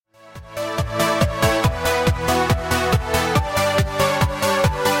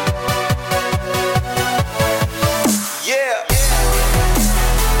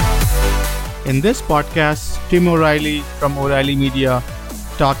In this podcast, Tim O'Reilly from O'Reilly Media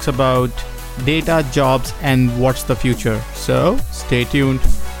talks about data, jobs, and what's the future. So stay tuned.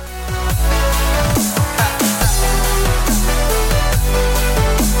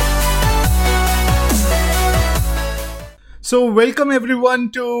 So welcome everyone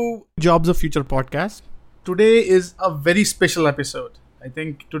to Jobs of Future podcast. Today is a very special episode. I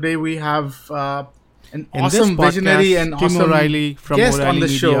think today we have an awesome visionary and Tim awesome O'Reilly from guest O'Reilly on the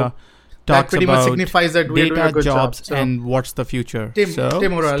Media show. That pretty much signifies that we're doing a good jobs job. So, and what's the future.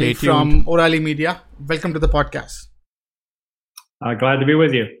 Tim O'Reilly from O'Reilly Media. Welcome to the podcast. Glad to be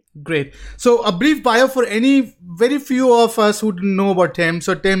with you. Great. So a brief bio for very few of us who didn't know about Tim.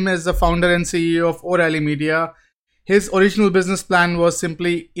 So Tim is the founder and CEO of O'Reilly Media. His original business plan was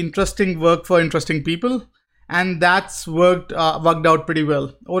simply interesting work for interesting people. And that's worked out pretty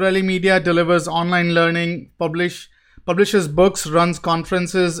well. O'Reilly Media delivers online learning, publishes books, runs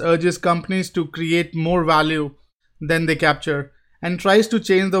conferences, urges companies to create more value than they capture, and tries to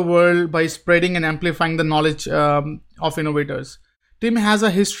change the world by spreading and amplifying the knowledge of innovators. Tim has a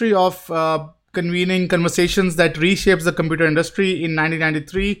history of convening conversations that reshapes the computer industry. In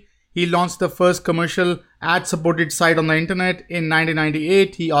 1993, he launched the first commercial ad-supported site on the internet. In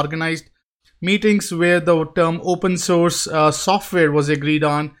 1998, he organized meetings where the term open source software was agreed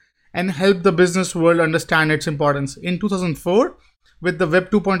on and helped the business world understand its importance. In 2004, with the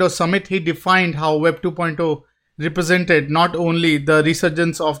Web 2.0 Summit, he defined how Web 2.0 represented not only the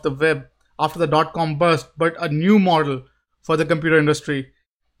resurgence of the web after the dot-com bust, but a new model for the computer industry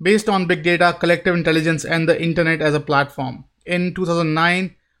based on big data, collective intelligence, and the internet as a platform. In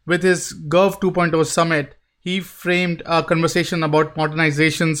 2009, with his Gov 2.0 Summit, he framed a conversation about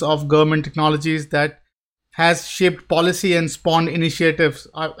modernizations of government technologies that has shaped policy and spawned initiatives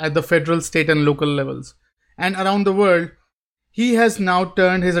at the federal, state, and local levels. And around the world, he has now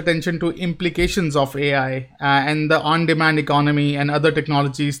turned his attention to implications of AI and the on-demand economy and other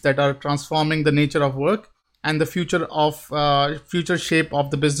technologies that are transforming the nature of work and the future shape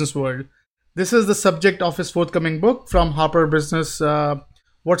of the business world. This is the subject of his forthcoming book from Harper Business,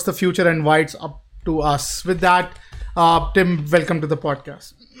 What's the Future and Why It's Up to Us. With that, Tim, welcome to the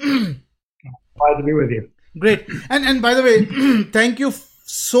podcast. Glad to be with you. Great. And by the way, thank you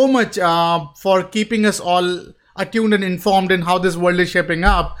so much for keeping us all attuned and informed in how this world is shaping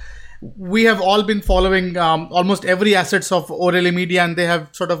up. We have all been following almost every assets of O'Reilly Media, and they have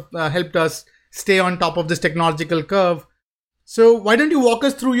sort of helped us stay on top of this technological curve. So why don't you walk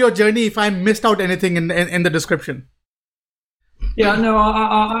us through your journey if I missed out anything in the description? Yeah, no,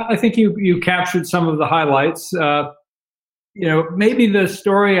 I think you captured some of the highlights. Maybe the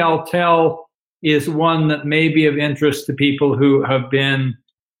story I'll tell is one that may be of interest to people who have been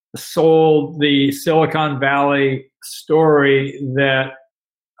sold the Silicon Valley story that,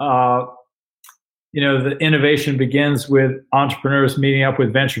 the innovation begins with entrepreneurs meeting up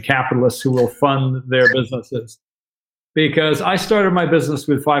with venture capitalists who will fund their businesses. Because I started my business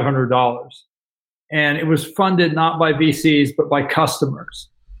with $500. And it was funded not by VCs, but by customers.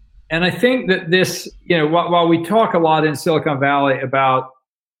 And I think that this, while we talk a lot in Silicon Valley about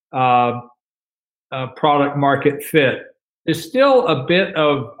product market fit, there's still a bit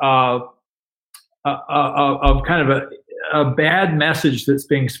of kind of a bad message that's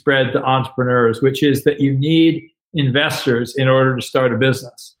being spread to entrepreneurs, which is that you need investors in order to start a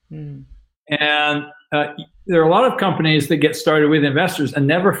business. Mm. And there are a lot of companies that get started with investors and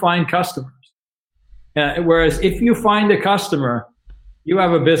never find customers. Whereas if you find a customer, you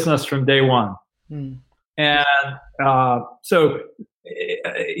have a business from day one. Mm. And so,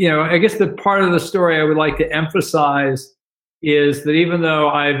 I guess the part of the story I would like to emphasize is that even though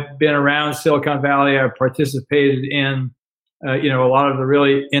I've been around Silicon Valley, I've participated in, a lot of the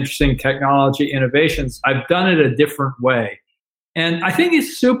really interesting technology innovations, I've done it a different way. And I think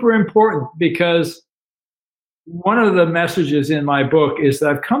it's super important because one of the messages in my book is that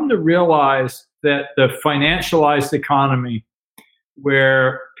I've come to realize that the financialized economy,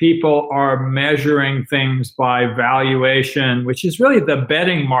 where people are measuring things by valuation, which is really the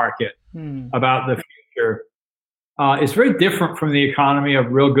betting market about the future, is very different from the economy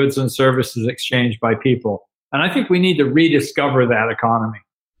of real goods and services exchanged by people. And I think we need to rediscover that economy.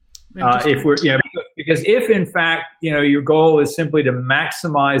 Because if in fact, your goal is simply to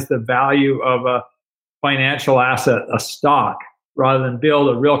maximize the value of a financial asset, a stock, rather than build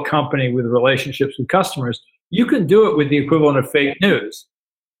a real company with relationships with customers, you can do it with the equivalent of fake news.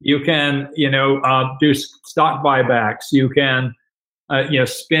 You can, do stock buybacks. You can,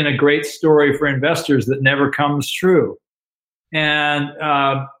 spin a great story for investors that never comes true. And,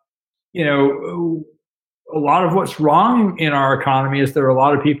 a lot of what's wrong in our economy is there are a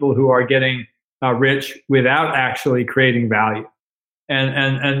lot of people who are getting rich without actually creating value.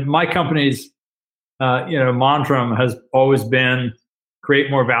 And my company's mantra has always been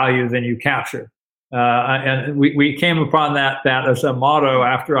create more value than you capture. And we came upon that as a motto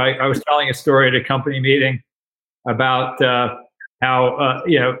after I was telling a story at a company meeting about how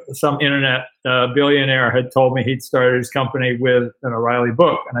some internet billionaire had told me he'd started his company with an O'Reilly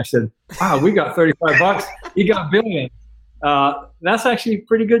book, and I said, "Wow, we got $35. He got $1 billion. That's actually a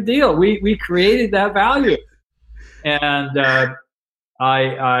pretty good deal. We created that value." And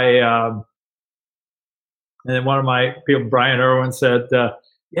and then one of my people, Brian Irwin, said,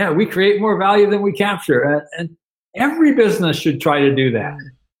 "Yeah, we create more value than we capture," and every business should try to do that.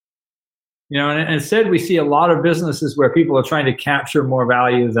 And instead we see a lot of businesses where people are trying to capture more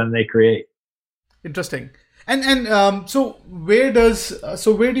value than they create. Interesting. And so where do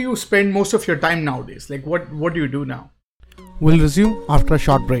you spend most of your time nowadays? Like what do you do now? We'll resume after a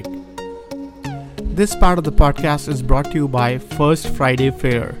short break. This part of the podcast is brought to you by First Friday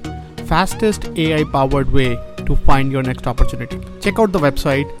Fair, fastest AI-powered way to find your next opportunity. Check out the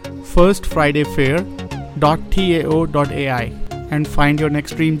website firstfridayfair.tao.ai and find your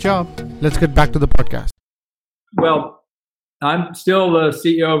next dream job. Let's get back to the podcast. Well, I'm still the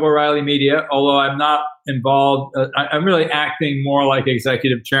CEO of O'Reilly Media, although I'm not involved. I'm really acting more like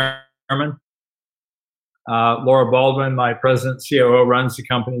executive chairman. Laura Baldwin, my president, COO, runs the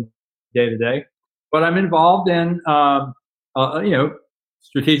company day to day. But I'm involved in,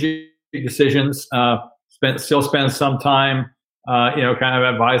 strategic decisions. Still spend some time, kind of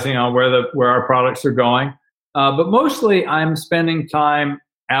advising on where our products are going. But mostly, I'm spending time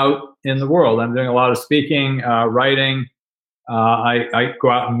out in the world. I'm doing a lot of speaking, writing. I go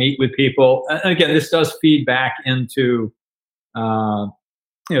out and meet with people. And again, this does feed back into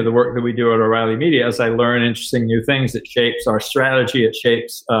the work that we do at O'Reilly Media. As I learn interesting new things, it shapes our strategy. It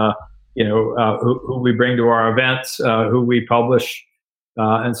shapes who we bring to our events, who we publish,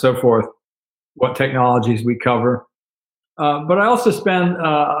 and so forth. What technologies we cover. But I also spend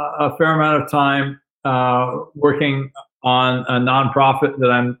a fair amount of time working on a nonprofit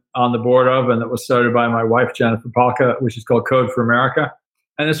that I'm on the board of and that was started by my wife, Jennifer Palka, which is called Code for America.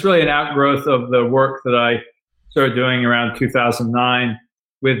 And it's really an outgrowth of the work that I started doing around 2009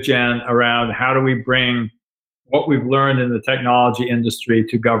 with Jen around how do we bring what we've learned in the technology industry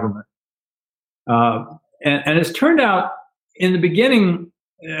to government. And it's turned out in the beginning,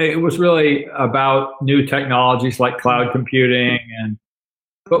 it was really about new technologies like cloud computing.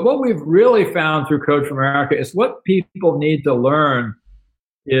 But what we've really found through Code for America is what people need to learn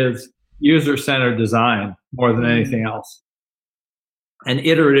is user-centered design more than anything else, and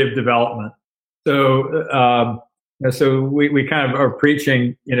iterative development. So we kind of are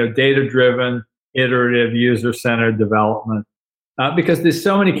preaching, data-driven, iterative, user-centered development because there's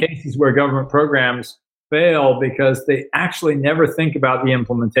so many cases where government programs fail because they actually never think about the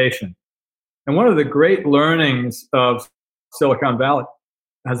implementation. And one of the great learnings of Silicon Valley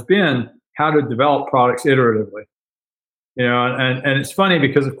has been how to develop products iteratively. And it's funny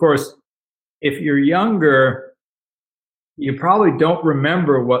because, of course, if you're younger, you probably don't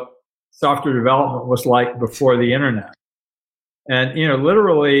remember what software development was like before the internet. And,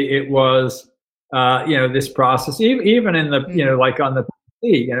 literally it was, this process, even in the, like on the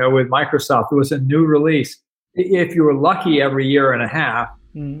PC, with Microsoft, there was a new release. If you were lucky every year and a half,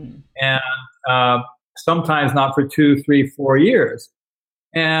 and sometimes not for 2, 3, 4 years.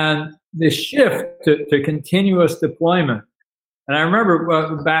 And this shift to continuous deployment. And I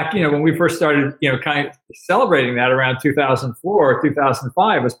remember back, when we first started, kind of celebrating that around 2004,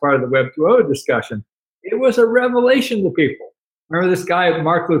 2005 as part of the Web 2.0 discussion, it was a revelation to people. I remember this guy,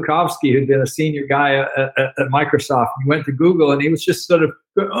 Mark Lukowski, who'd been a senior guy at Microsoft. He went to Google and he was just sort of,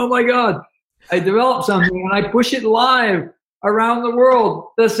 oh my God, I developed something and I push it live around the world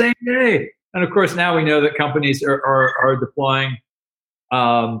the same day. And of course, now we know that companies are deploying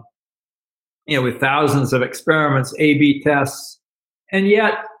with thousands of experiments, A/B tests. And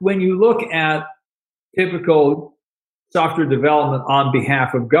yet, when you look at typical software development on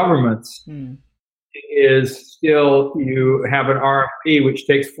behalf of governments, it is still you have an RFP, which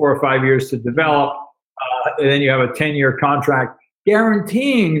takes 4 or 5 years to develop, and then you have a 10-year contract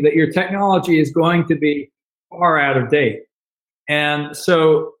guaranteeing that your technology is going to be far out of date. And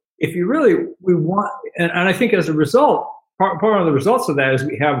so if you we want, and I think as a result, part of the results of that is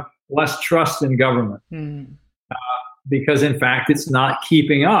we have less trust in government because, in fact, it's not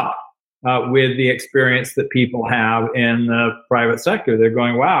keeping up with the experience that people have in the private sector. They're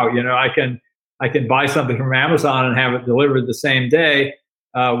going, wow, I can buy something from Amazon and have it delivered the same day.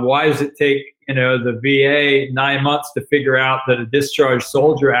 Why does it take the VA 9 months to figure out that a discharged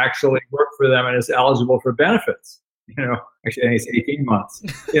soldier actually worked for them and is eligible for benefits. Actually, I think it's 18 months.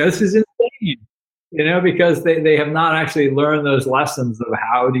 This is insane. Because they have not actually learned those lessons of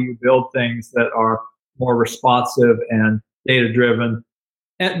how do you build things that are more responsive and data driven.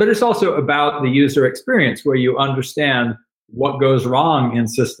 But it's also about the user experience, where you understand what goes wrong in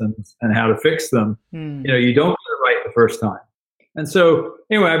systems and how to fix them. You don't get it right the first time. And so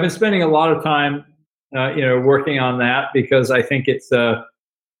anyway, I've been spending a lot of time, working on that, because I think it's a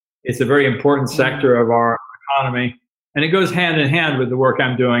very important sector of our economy. And it goes hand in hand with the work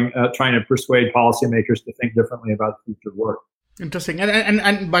I'm doing, trying to persuade policymakers to think differently about the future of work. Interesting.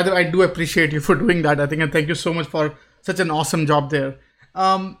 And by the way, I do appreciate you for doing that. I think, and thank you so much for such an awesome job there.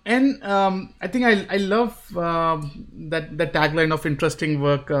 I think I love that tagline of interesting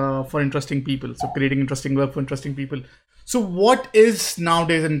work for interesting people. So creating interesting work for interesting people. So what is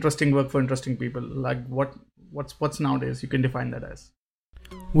nowadays interesting work for interesting people? Like what's nowadays? You can define that as.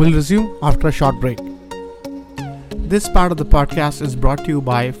 We'll resume after a short break. This part of the podcast is brought to you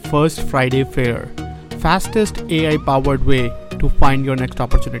by First Friday Fair, fastest AI-powered way to find your next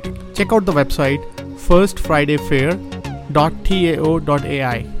opportunity. Check out the website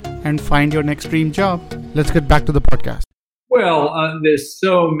firstfridayfair.tao.ai and find your next dream job. Let's get back to the podcast. Well, there's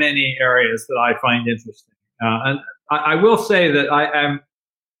so many areas that I find interesting. And I will say that I am,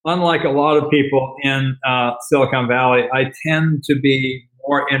 unlike a lot of people in Silicon Valley, I tend to be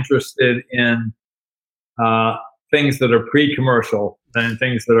more interested in things that are pre-commercial than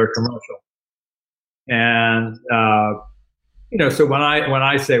things that are commercial. And so when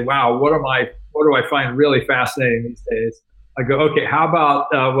I say, wow, what do I find really fascinating these days? I go, okay, how about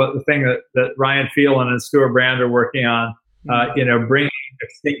the thing that Ryan Phelan and Stuart Brand are working on, bringing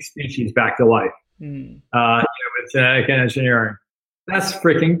extinct species back to life, with genetic engineering. That's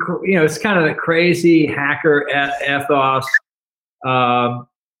freaking, it's kind of the crazy hacker ethos.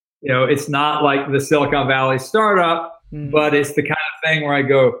 It's not like the Silicon Valley startup, but it's the kind of thing where I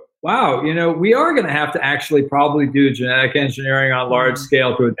go, wow, we are going to have to actually probably do genetic engineering on large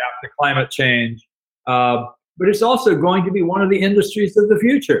scale to adapt to climate change. But it's also going to be one of the industries of the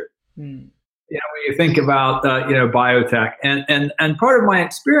future. When you think about, biotech, and part of my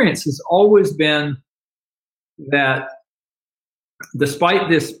experience has always been that despite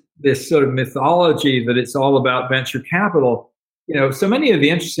this sort of mythology that it's all about venture capital, so many of the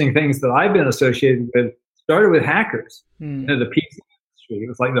interesting things that I've been associated with started with hackers. The PC industry, it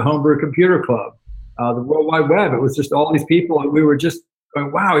was like the Homebrew Computer Club, the World Wide Web. It was just all these people, and we were just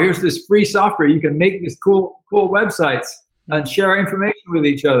going, wow, here's this free software. You can make these cool websites and share information with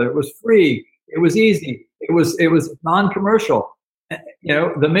each other. It was free. It was easy. It was non-commercial.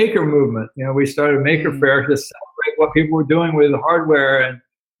 The maker movement. We started Maker Faire to celebrate what people were doing with hardware and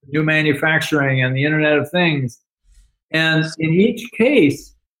new manufacturing and the Internet of Things. And in each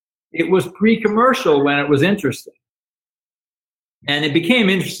case, it was pre-commercial when it was interesting. And it became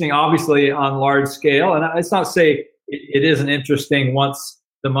interesting, obviously, on large scale. And it's not to say it isn't interesting once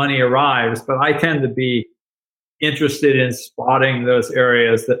the money arrives, but I tend to be interested in spotting those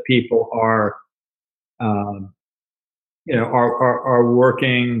areas that people are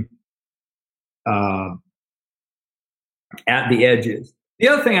working at the edges. The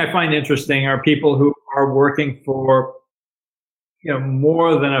other thing I find interesting are people who are working for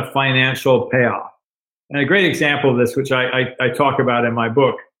more than a financial payoff. And a great example of this, which I talk about in my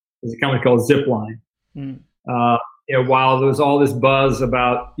book, is a company called Zipline. While there was all this buzz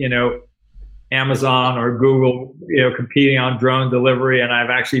about Amazon or Google competing on drone delivery, and I've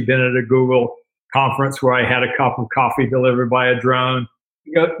actually been at a Google conference where I had a cup of coffee delivered by a drone.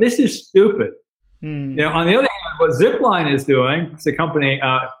 This is stupid. On the other hand, what Zipline is doing, it's a company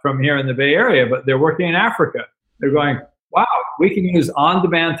from here in the Bay Area, but they're working in Africa. They're going, wow, we can use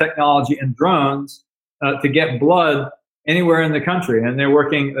on-demand technology and drones to get blood anywhere in the country. And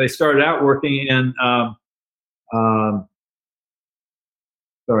they started out working in,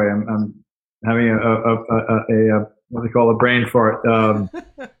 sorry, I'm having a what they call a brain fart.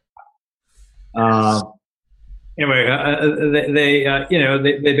 Anyway,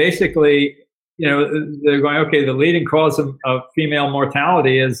 they basically, they're going, okay, the leading cause of female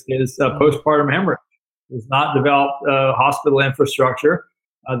mortality is postpartum hemorrhage. There's not developed hospital infrastructure.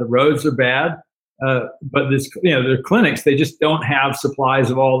 The roads are bad, but their clinics, they just don't have supplies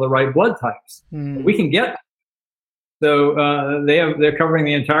of all the right blood types. We can get them. So they're covering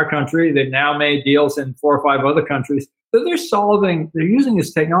the entire country. They've now made deals in 4 or 5 other countries. So they're using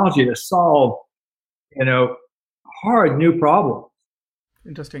this technology to solve, hard new problems.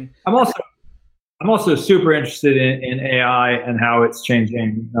 Interesting. I'm also super interested in AI and how it's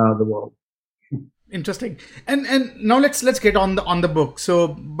changing the world. Interesting. And now let's get on the book. So,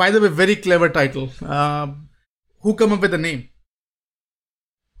 by the way, very clever title. Who come up with the name?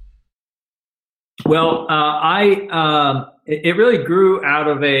 Well, it really grew out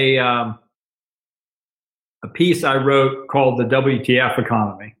of a piece I wrote called The WTF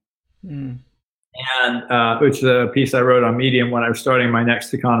Economy. And which is a piece I wrote on Medium when I was starting my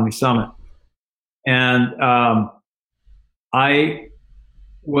Next Economy Summit. And I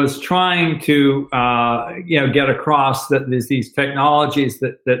was trying to get across that there's these technologies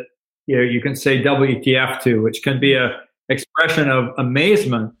that you can say WTF to, which can be a expression of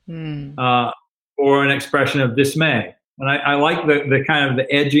amazement or an expression of dismay. And I like the kind of the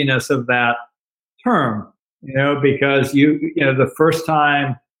edginess of that term, because the first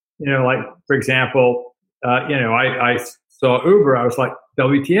time, like for example, I saw Uber, I was like,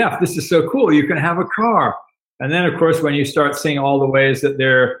 WTF, this is so cool, you can have a car. And then, of course, when you start seeing all the ways that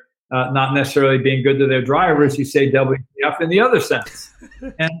they're not necessarily being good to their drivers, you say WTF in the other sense.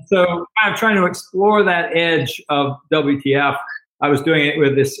 And so I'm trying to explore that edge of WTF. I was doing it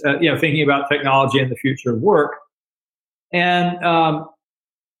with this, thinking about technology and the future of work. And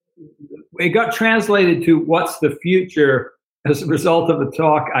it got translated to what's the future as a result of a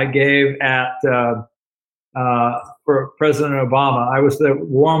talk I gave at for President Obama. I was the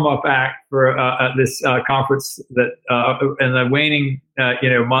warm-up act for this conference that in the waning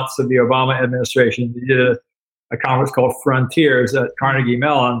months of the Obama administration, they did a conference called Frontiers at Carnegie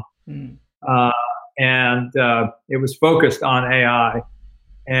Mellon, and it was focused on AI.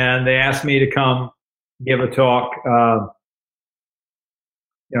 And they asked me to come give a talk,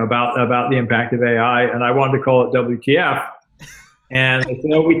 about the impact of AI, and I wanted to call it WTF. And they said,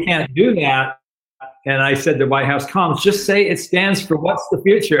 "No, we can't do that." And I said to White House comms, "Just say it stands for what's the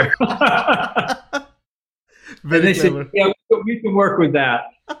future." And they said, "Yeah, we can work with that."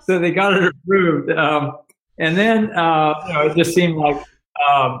 So they got it approved. And then, it just seemed like,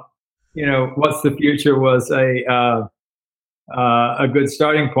 what's the future was a good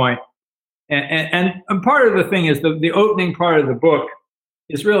starting point. And part of the thing is the opening part of the book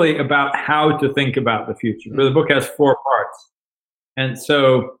is really about how to think about the future. The book has 4 parts. And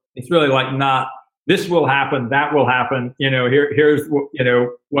so it's really like not, this will happen, that will happen, here's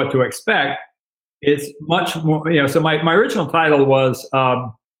what to expect. It's much more, so my original title was,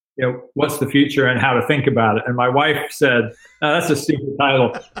 what's the future and how to think about it. And my wife said, "No, that's a stupid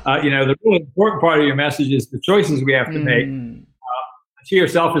title. The really important part of your message is the choices we have to make." She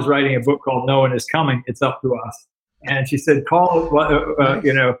herself is writing a book called No One Is Coming, It's Up to Us. And she said, call it,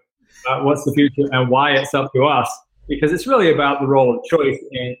 what's the future and why it's up to us. Because it's really about the role of choice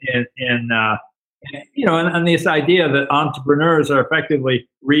and this idea that entrepreneurs are effectively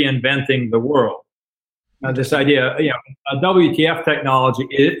reinventing the world. This idea, a WTF technology,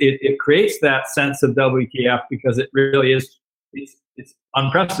 it creates that sense of WTF because it really is, it's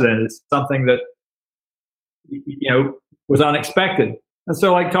unprecedented. It's something that, was unexpected. And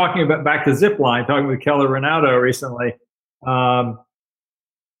so, like talking about back to Zipline, talking with Keller Ronaldo recently,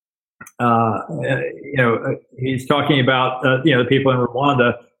 he's talking about the people in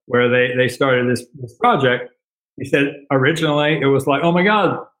Rwanda where they started this project. He said originally it was like, oh my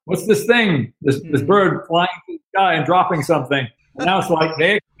God, what's this thing? This bird flying through the sky and dropping something. And now it's like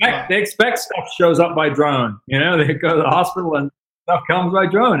they expect stuff shows up by drone. They go to the hospital and stuff comes by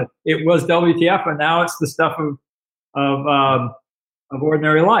drone. It was WTF, and now it's the stuff of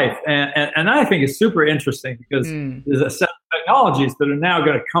ordinary life. And I think it's super interesting because there's a set of technologies that are now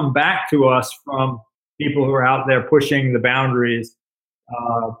going to come back to us from people who are out there pushing the boundaries.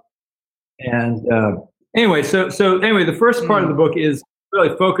 Anyway, so the first part of the book is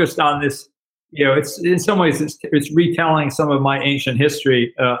really focused on this. It's in some ways it's retelling some of my ancient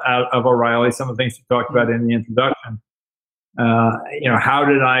history out of O'Reilly, some of the things we talked about in the introduction. How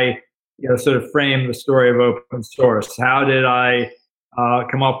did I sort of frame the story of open source? How did I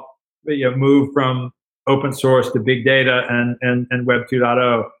come up, move from open source to big data and Web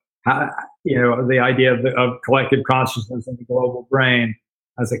 2.0? The idea of collective consciousness in the global brain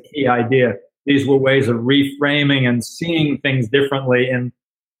as a key idea. These were ways of reframing and seeing things differently in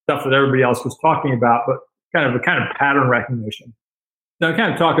stuff that everybody else was talking about, but kind of pattern recognition. So I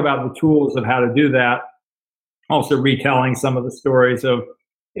kind of talk about the tools of how to do that. Also retelling some of the stories of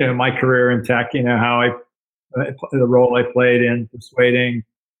my career in tech. How the role I played in persuading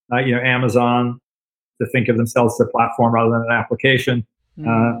Amazon to think of themselves as a platform rather than an application,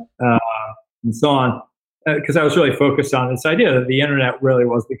 and so on. Because I was really focused on this idea that the internet really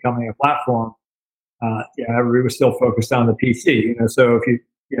was becoming a platform. Everybody was still focused on the PC. So if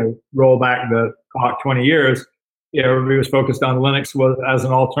you roll back the clock 20 years, everybody was focused on Linux as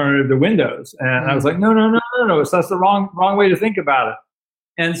an alternative to Windows. And I was like, no. So that's the wrong way to think about it.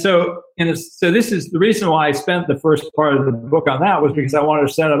 And so this is the reason why I spent the first part of the book on that, was because I wanted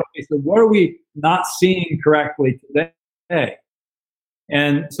to set up, okay, so what are we not seeing correctly today?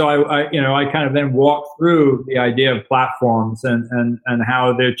 And so I kind of then walked through the idea of platforms and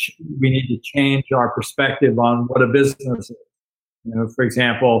how we need to change our perspective on what a business is. For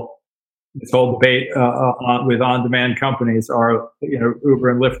example, this whole debate with on-demand companies are, Uber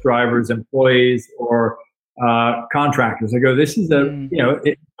and Lyft drivers, employees, or contractors. I go, this is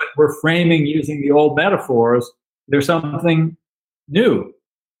we're framing using the old metaphors. There's something new,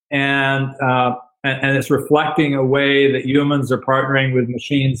 and it's reflecting a way that humans are partnering with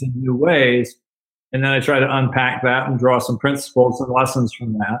machines in new ways. And then I try to unpack that and draw some principles and lessons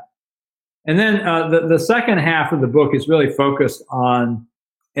from that. And then the second half of the book is really focused on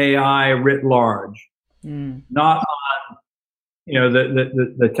AI writ large, not on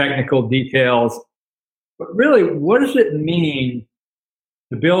the technical details, but really, what does it mean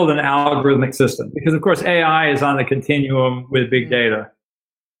to build an algorithmic system? Because of course AI is on the continuum with big data,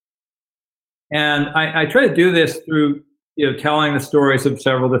 and I try to do this through telling the stories of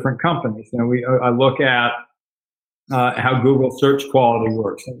several different companies. I look at how Google search quality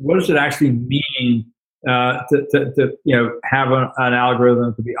works. What does it actually mean to have an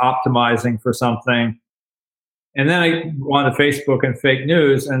algorithm to be optimizing for something? And then I go on to Facebook and fake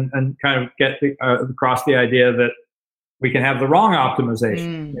news and kind of get across the idea that we can have the wrong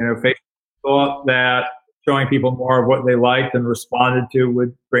optimization. Facebook thought that showing people more of what they liked and responded to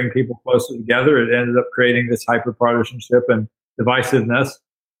would bring people closer together. It ended up creating this hyper-partisanship and divisiveness.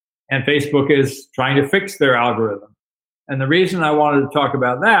 And Facebook is trying to fix their algorithm. And the reason I wanted to talk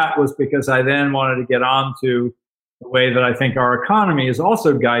about that was because I then wanted to get on to the way that I think our economy is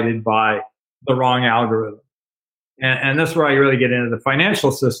also guided by the wrong algorithm. And that's where I really get into the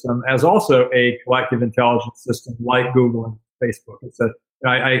financial system as also a collective intelligence system like Google and Facebook.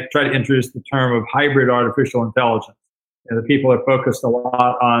 I try to introduce the term of hybrid artificial intelligence. The people are focused a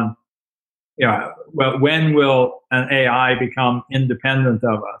lot on, when will an AI become independent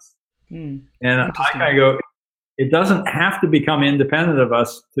of us? And I kind of go, it doesn't have to become independent of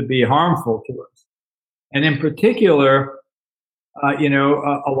us to be harmful to us. And in particular,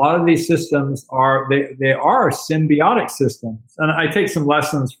 a lot of these systems are symbiotic systems. And I take some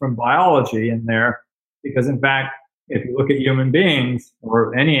lessons from biology in there, because in fact, if you look at human beings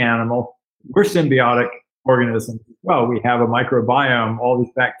or any animal, we're symbiotic organisms as well. We have a microbiome, all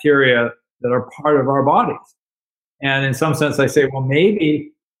these bacteria that are part of our bodies. And in some sense, I say, well,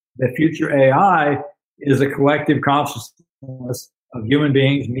 maybe the future AI is a collective consciousness of human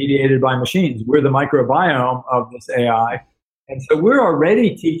beings mediated by machines. We're the microbiome of this AI. And so we're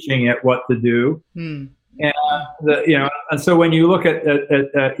already teaching it what to do. And so when you look at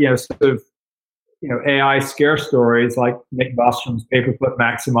AI scare stories like Nick Bostrom's Paperclip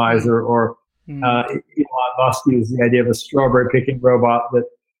Maximizer, or Elon Musk uses the idea of a strawberry picking robot that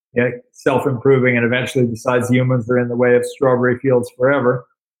self-improving and eventually decides humans are in the way of strawberry fields forever.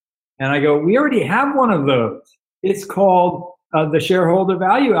 And I go, we already have one of those. It's called the shareholder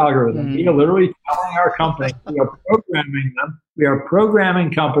value algorithm. We are literally telling our company, we are programming them. We are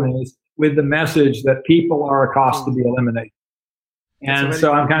programming companies with the message that people are a cost to be eliminated. And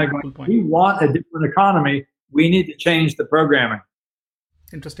so I'm kind of going, we want a different economy. We need to change the programming.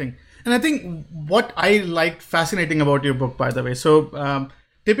 Interesting. And I think what I liked fascinating about your book, by the way, so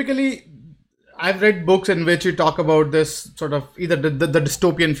typically I've read books in which you talk about this sort of either the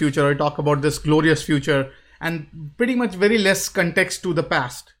dystopian future, or you talk about this glorious future, and pretty much very less context to the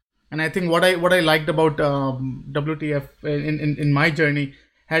past. And I think what I liked about WTF in my journey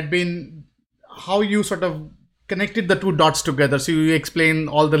had been how you sort of connected the two dots together. So you explain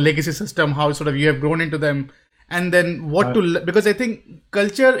all the legacy system, how sort of you have grown into them, and then because I think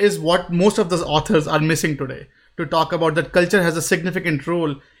culture is what most of the authors are missing today, to talk about that culture has a significant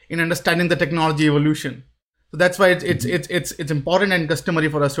role in understanding the technology evolution. So that's why it's important and customary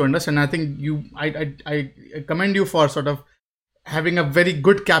for us to understand. I think I commend you for sort of having a very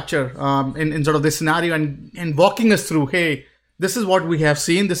good capture in sort of this scenario and walking us through, hey, this is what we have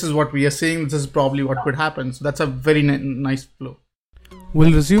seen, this is what we are seeing, this is probably what could happen. So that's a very nice flow.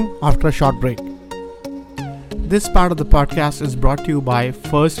 We'll resume after a short break. This part of the podcast is brought to you by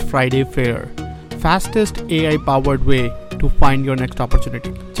First Friday Fair, fastest AI-powered way to find your next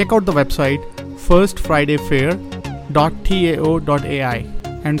opportunity. Check out the website firstfridayfair.tao.ai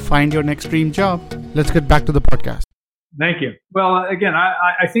and find your next dream job. Let's get back to the podcast. Thank you. Well, again,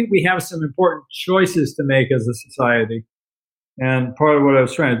 I think we have some important choices to make as a society. And part of what I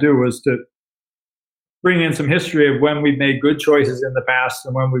was trying to do was to bring in some history of when we've made good choices in the past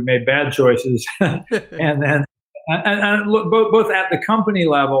and when we've made bad choices, and then and look both at the company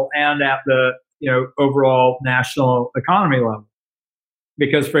level and at the overall national economy level.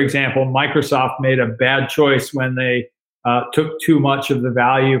 Because, for example, Microsoft made a bad choice when they took too much of the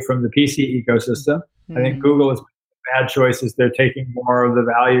value from the PC ecosystem. I think Google has made bad choices. They're taking more of the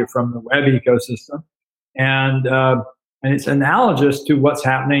value from the web ecosystem. And it's analogous to what's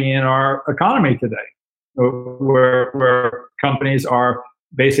happening in our economy today, where companies are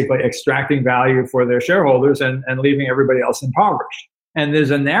basically extracting value for their shareholders and leaving everybody else impoverished. And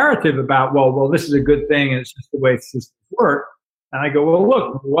there's a narrative about, well, this is a good thing and it's just the way systems work. And I go, well,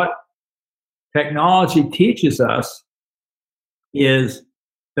 look, what technology teaches us is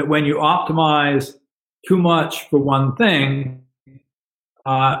that when you optimize too much for one thing,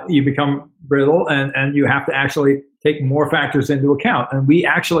 you become brittle and you have to actually take more factors into account. And we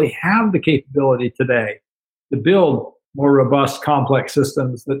actually have the capability today to build more robust, complex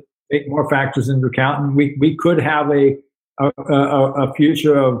systems that take more factors into account. And we could have a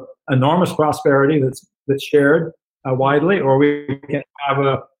future of enormous prosperity that's shared widely, or we can have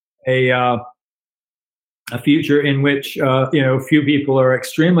a future in which few people are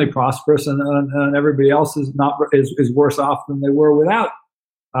extremely prosperous and everybody else is worse off than they were without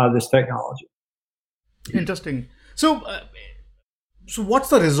this technology. Interesting. So what's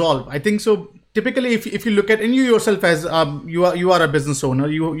the resolve? I think so. Typically, if you look at, and you yourself as you are a business owner,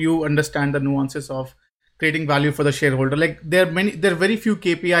 you understand the nuances of creating value for the shareholder. Like there are very few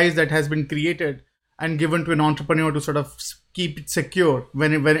KPIs that has been created and given to an entrepreneur to sort of keep it secure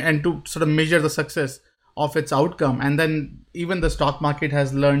and to sort of measure the success of its outcome. And then even the stock market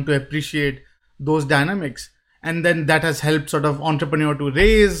has learned to appreciate those dynamics. And then that has helped sort of entrepreneur to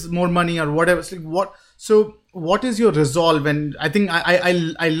raise more money or whatever. So what is your resolve? And I think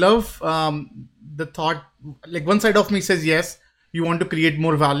I love the thought, like one side of me says, yes, you want to create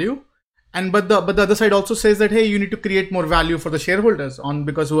more value. But the other side also says that, hey, you need to create more value for the shareholders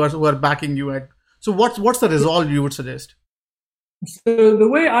because who are backing you at. So what's the resolve you would suggest? So the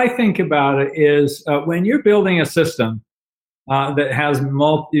way I think about it is when you're building a system that has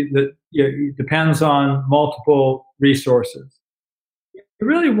depends on multiple resources, you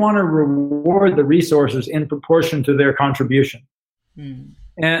really want to reward the resources in proportion to their contribution. And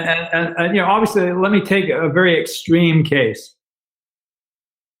obviously, let me take a very extreme case.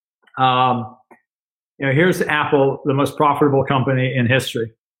 Here's Apple, the most profitable company in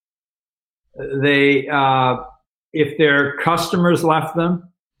history. They, if their customers left them,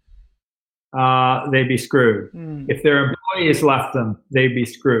 they'd be screwed. If their employees left them, they'd be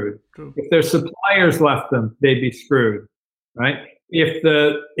screwed. True. If their suppliers left them, they'd be screwed. Right? If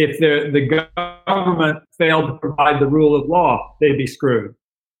the government failed to provide the rule of law, they'd be screwed.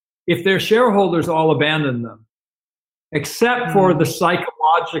 If their shareholders all abandoned them, except for the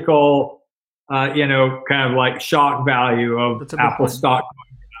psychological, kind of like shock value of Apple stock,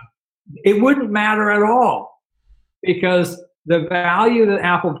 it wouldn't matter at all, because the value that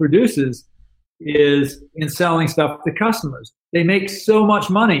Apple produces is in selling stuff to customers. They make so much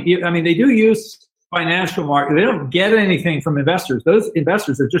money. I mean, they do use financial market. They don't get anything from investors. Those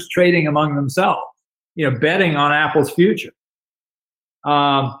investors are just trading among themselves, betting on Apple's future.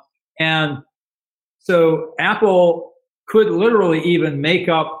 And so Apple could literally even make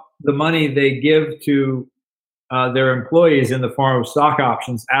up the money they give to their employees in the form of stock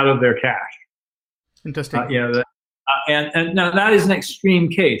options out of their cash. Interesting. And now that is an extreme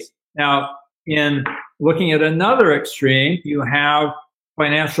case. Now, in looking at another extreme, you have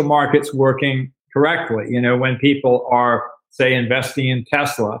financial markets working correctly. When people are, say, investing in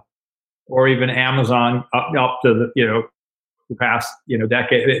Tesla or even Amazon up to the past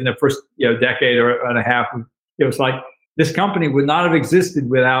decade, in the first decade or and a half, it was like this company would not have existed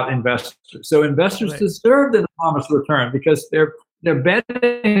without investors. So investors deserve an enormous return because they're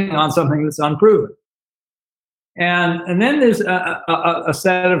betting on something that's unproven. And then there's a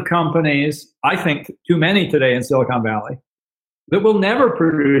set of companies, I think too many today in Silicon Valley, that will never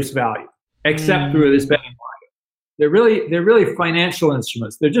produce value except through this betting market. They're really financial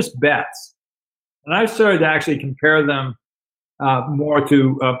instruments. They're just bets. And I've started to actually compare them more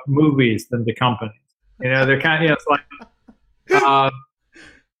to movies than to companies. They're kind of, it's like,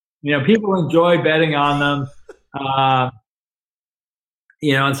 people enjoy betting on them.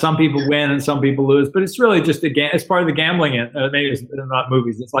 And some people win and some people lose, but it's really just it's part of the gambling. Maybe it's not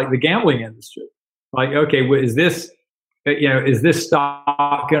movies. It's like the gambling industry. Like, okay, is this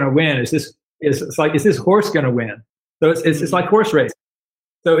stock going to win? Is this horse going to win? So it's like horse racing.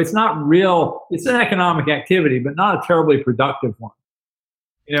 So it's not real. It's an economic activity, but not a terribly productive one.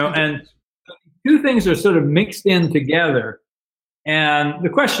 And two things are sort of mixed in together. And the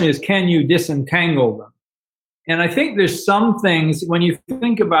question is, can you disentangle them? And I think there's some things when you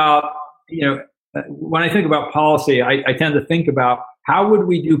think about, when I think about policy, I tend to think about how would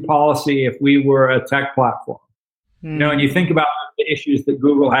we do policy if we were a tech platform? And you think about the issues that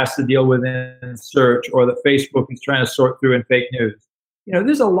Google has to deal with in search, or that Facebook is trying to sort through in fake news.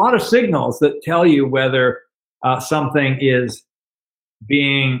 There's a lot of signals that tell you whether something is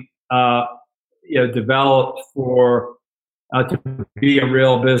being developed for to be a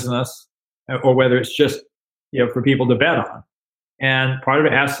real business, or whether it's just for people to bet on. And part of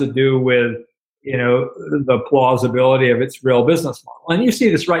it has to do with the plausibility of its real business model. And you see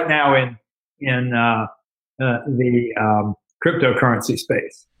this right now in the cryptocurrency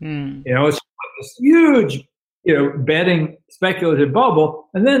space. It's this huge, betting speculative bubble,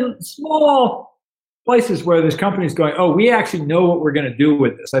 and then small places where there's companies going, oh, we actually know what we're going to do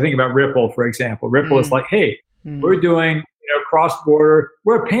with this. I think about Ripple, for example. Ripple is like, hey, we're doing cross-border.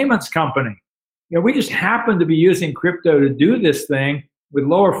 We're a payments company. We just happen to be using crypto to do this thing with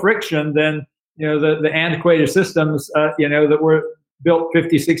lower friction than the antiquated systems that were built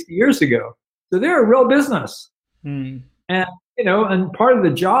 50, 60 years ago. So they're a real business. And and part of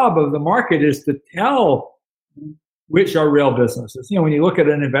the job of the market is to tell which are real businesses. When you look at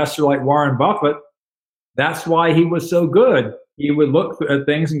an investor like Warren Buffett, that's why he was so good. He would look at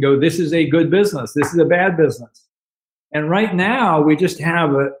things and go, this is a good business, this is a bad business. And right now we just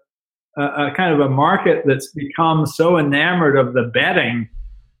have a kind of a market that's become so enamored of the betting,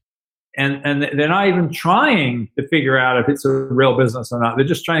 and they're not even trying to figure out if it's a real business or not. They're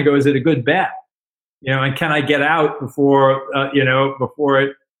just trying to go, is it a good bet? And can I get out before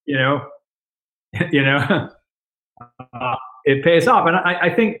it it pays off? And I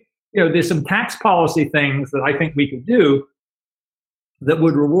think there's some tax policy things that I think we could do that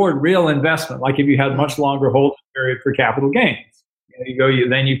would reward real investment. Like if you had much longer holding period for capital gains,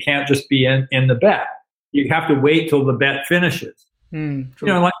 then you can't just be in the bet. You have to wait till the bet finishes.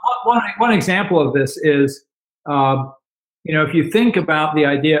 Like one example of this is, if you think about the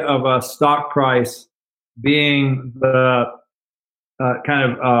idea of a stock price being the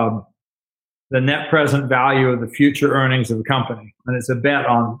the net present value of the future earnings of the company, and it's a bet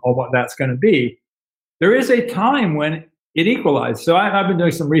on what that's going to be, there is a time when it equalizes. So I've been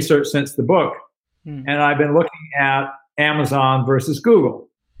doing some research since the book, and I've been looking at Amazon versus Google.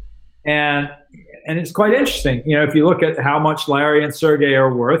 And it's quite interesting. If you look at how much Larry and Sergey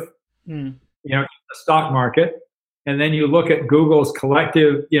are worth, in the stock market, and then you look at Google's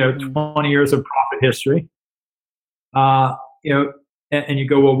collective, 20 years of profit history, and you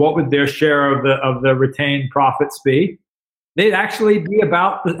go, well, what would their share of the retained profits be? They'd actually be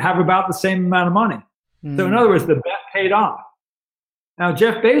have about the same amount of money. So in other words, the bet paid off. Now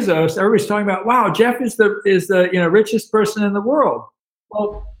Jeff Bezos, everybody's talking about, wow, Jeff is the richest person in the world.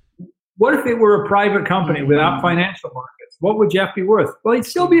 Well, what if it were a private company without financial markets? What would Jeff be worth? Well, he'd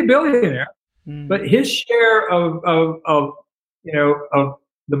still be a billionaire, but his share of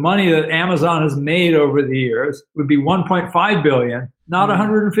the money that Amazon has made over the years would be 1.5 billion, not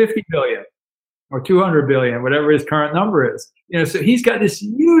 150 billion or 200 billion, whatever his current number is. So he's got this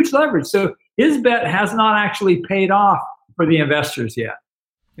huge leverage. So his bet has not actually paid off for the investors yet.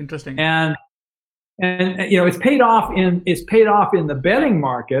 Interesting. And it's paid off in the betting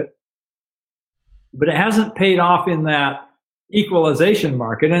market, but it hasn't paid off in that equalization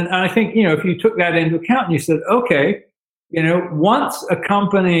market. And I think, if you took that into account and you said, okay, once a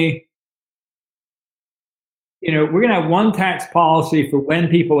company, we're going to have one tax policy for when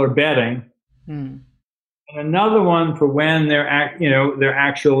people are betting, and another one for when they're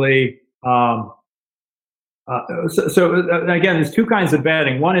actually. So again, there's two kinds of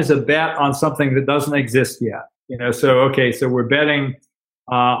betting. One is a bet on something that doesn't exist yet. So we're betting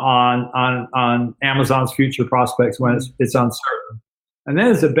on Amazon's future prospects when it's uncertain, and then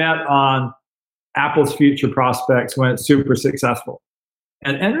there's a bet on Apple's future prospects when it's super successful.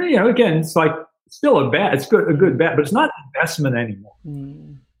 And again, it's like still a bet. It's a good bet, but it's not an investment anymore.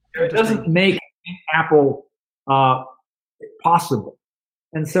 It doesn't make Apple possible.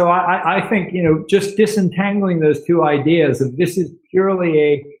 And so I think, just disentangling those two ideas of this is purely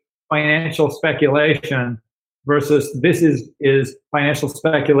a financial speculation versus this is financial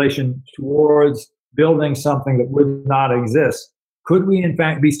speculation towards building something that would not exist. Could we, in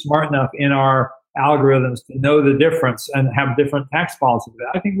fact, be smart enough in our algorithms to know the difference and have different tax policies?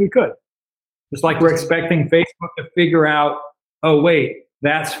 I think we could. Just like we're expecting Facebook to figure out, oh, wait,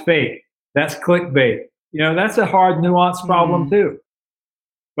 that's fake. That's clickbait. That's a hard, nuanced problem too.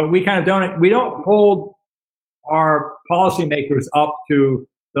 But we kind of don't hold our policymakers up to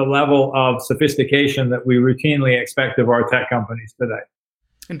the level of sophistication that we routinely expect of our tech companies today.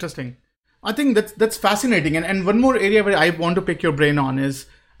 Interesting. I think that's fascinating. And one more area where I want to pick your brain on is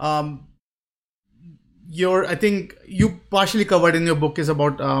I think you partially covered in your book is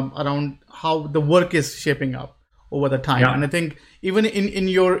about around how the work is shaping up over the time. Yeah. And I think even in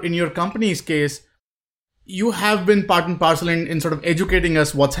your company's case, you have been part and parcel in sort of educating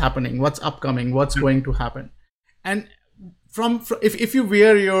us what's happening, what's upcoming, what's going to happen. And from if you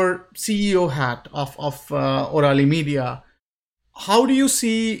wear your CEO hat of O'Reilly Media, how do you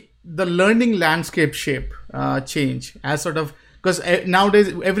see the learning landscape change as sort of, because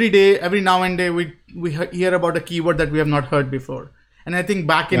nowadays every now and then we hear about a keyword that we have not heard before, and I think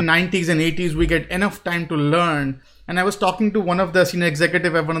back in 90s and 80s we get enough time to learn. And I was talking to one of the senior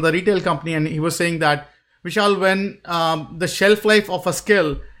executive at one of the retail company, and he was saying that, Vishal, when the shelf life of a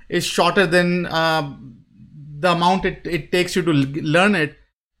skill is shorter than the amount it takes you to learn it,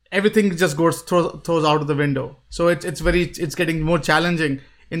 everything just throws out of the window. So it's getting more challenging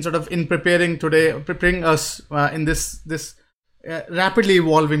in preparing us in this rapidly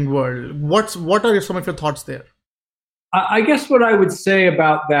evolving world. What are some of your thoughts there? I guess what I would say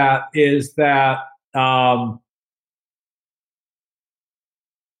about that is that for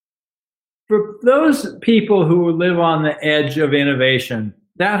those people who live on the edge of innovation,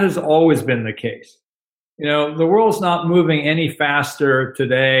 that has always been the case. The world's not moving any faster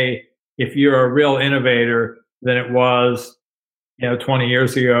today if you're a real innovator than it was 20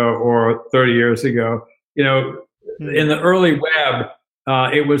 years ago or 30 years ago. In the early web,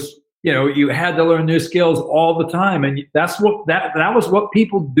 it was, you had to learn new skills all the time. And that was what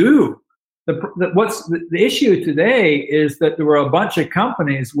people do. The issue today is that there were a bunch of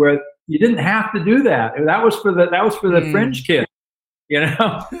companies where you didn't have to do that. That was for the fringe kids,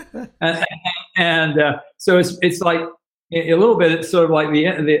 and so it's like a little bit. It's sort of like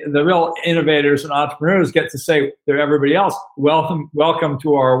the real innovators and entrepreneurs get to say to everybody else, welcome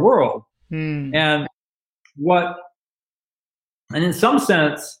to our world. And in some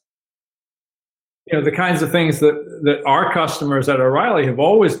sense, the kinds of things that our customers at O'Reilly have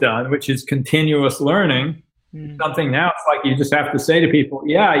always done, which is continuous learning. Something now, it's like you just have to say to people,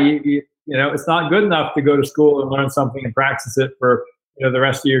 it's not good enough to go to school and learn something and practice it for the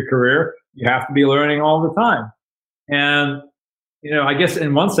rest of your career. You have to be learning all the time. And I guess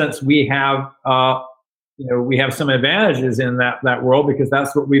in one sense we have some advantages in that world, because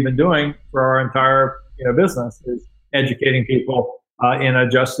that's what we've been doing for our entire business, is educating people in a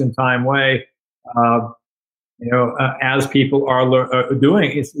just-in-time way. As people are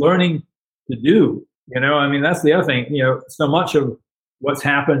doing, it's learning to do. That's the other thing. So much of what's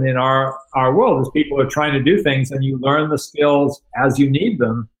happened in our world is people are trying to do things, and you learn the skills as you need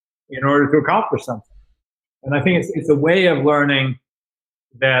them in order to accomplish something. And I think it's a way of learning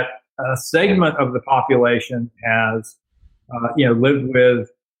that a segment of the population has, lived with,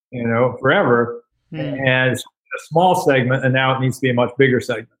 forever, as a small segment, and now it needs to be a much bigger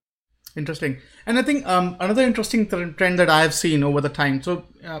segment. Interesting. And I think another interesting trend that I have seen over the time. So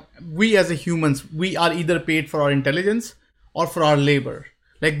we as humans, we are either paid for our intelligence or for our labor.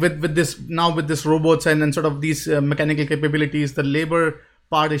 Like with this robots and sort of these mechanical capabilities, the labor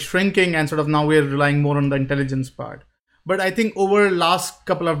part is shrinking, and sort of now we're relying more on the intelligence part. But I think over the last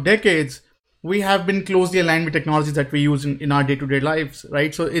couple of decades, we have been closely aligned with technologies that we use in our day-to-day lives,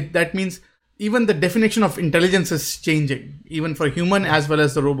 right? So that means even the definition of intelligence is changing, even for human as well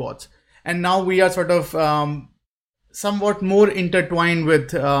as the robots. And now we are sort of somewhat more intertwined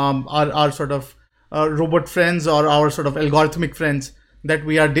with our sort of robot friends or our sort of algorithmic friends that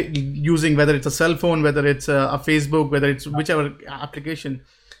we are using, whether it's a cell phone, whether it's a Facebook, whether it's whichever application.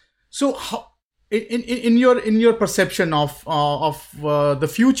 So how, in your perception of the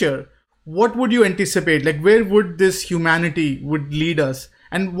future, what would you anticipate? Like, where would this humanity would lead us?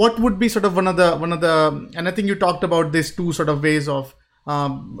 And what would be sort of one of the, and I think you talked about these two sort of ways of,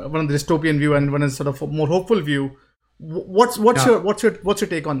 one of the dystopian view and one is sort of a more hopeful view. What's your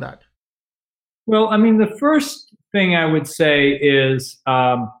take on that? Well, I mean, the first thing I would say is,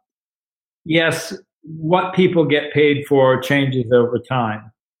 yes, what people get paid for changes over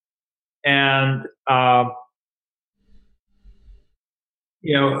time. And,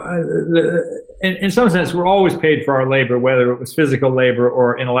 in some sense, we're always paid for our labor, whether it was physical labor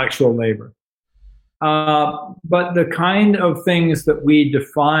or intellectual labor. But the kind of things that we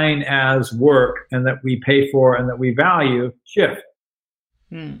define as work and that we pay for and that we value shift.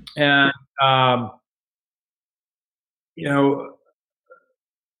 And,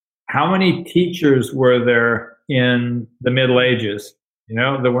 how many teachers were there in the Middle Ages?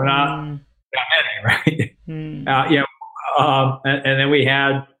 There were not that many, right? And then we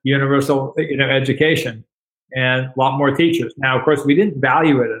had universal, education and a lot more teachers. Now, of course, we didn't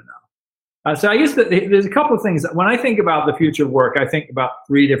value it enough. So I guess that there's a couple of things. When I think about the future of work, I think about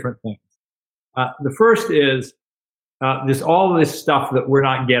three different things. The first is there's all this stuff that we're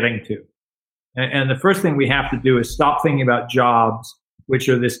not getting to. And the first thing we have to do is stop thinking about jobs, which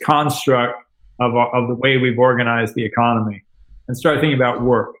are this construct of the way we've organized the economy, and start thinking about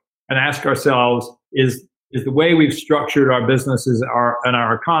work and ask ourselves, is the way we've structured our businesses and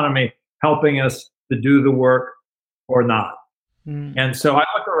our economy helping us to do the work or not? And so I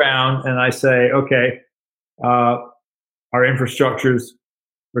look around and I say, okay, our infrastructures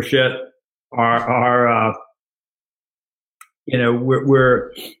for shit.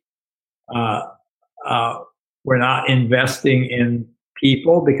 We're not investing in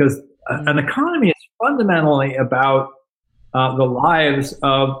people because an economy is fundamentally about the lives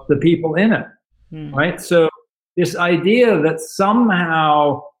of the people in it, right? So this idea that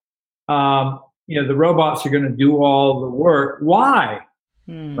somehow the robots are going to do all the work, why?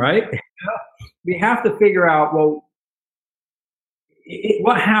 Right? We have to figure out, well,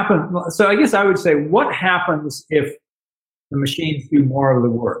 what happens? So I guess I would say, what happens if the machines do more of the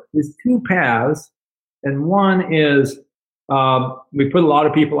work? There's two paths, and one is we put a lot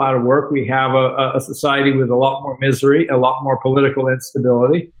of people out of work. We have a society with a lot more misery, a lot more political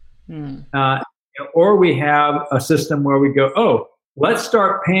instability, or we have a system where we go, oh, let's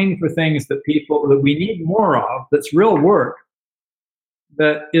start paying for things that we need more of, that's real work,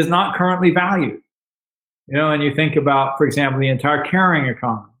 that is not currently valued. And you think about, for example, the entire caring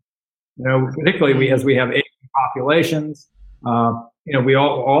economy. Particularly as we have aging populations. We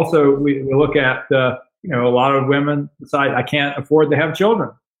look at a lot of women decide, I can't afford to have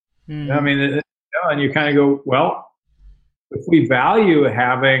children. And you kind of go, well, if we value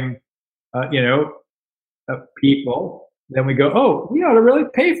having people, then we go, oh, we ought to really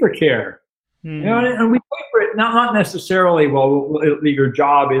pay for care. And we pay for it not necessarily, well, your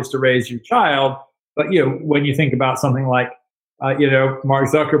job is to raise your child. But, when you think about something like, Mark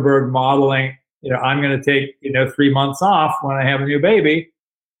Zuckerberg modeling, I'm going to take, 3 months off when I have a new baby.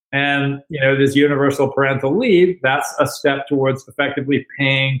 And, this universal parental leave, that's a step towards effectively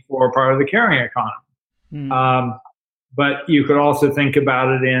paying for part of the caring economy. But you could also think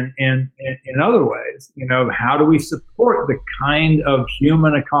about it in other ways. How do we support the kind of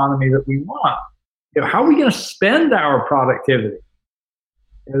human economy that we want? How are we going to spend our productivity?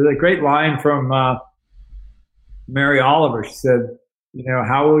 There's a great line from Mary Oliver. She said,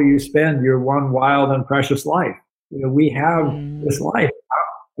 how will you spend your one wild and precious life? We have this life.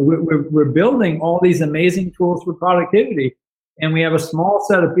 We're building all these amazing tools for productivity, and we have a small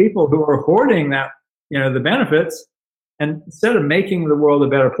set of people who are hoarding that, the benefits, and instead of making the world a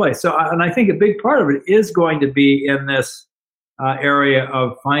better place. So, and I think a big part of it is going to be in this area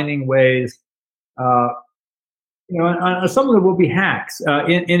of finding ways. Some of them will be hacks.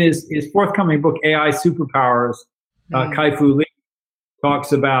 In his forthcoming book, AI Superpowers, Kai-Fu Lee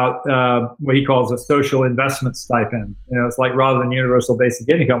talks about what he calls a social investment stipend. It's like, rather than universal basic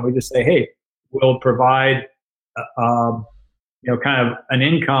income, we just say, hey, we'll provide, kind of an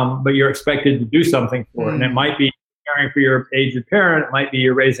income, but you're expected to do something for it. And it might be caring for your aged parent. It might be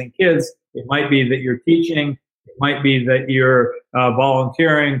you're raising kids. It might be that you're teaching. It might be that you're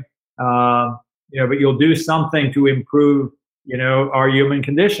volunteering. But you'll do something to improve, our human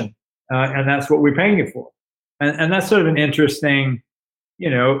condition. And that's what we're paying it for. And that's sort of an interesting,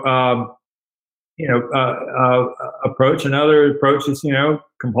 approach. Another approach is,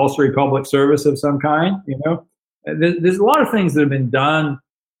 compulsory public service of some kind. There's a lot of things that have been done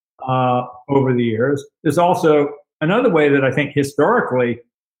over the years. There's also another way that I think historically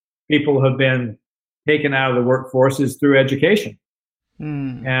people have been taken out of the workforce is through education.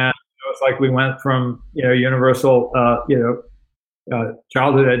 And it's like we went from, universal,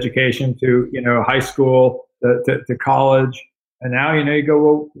 childhood education to, high school to college. And now, you go,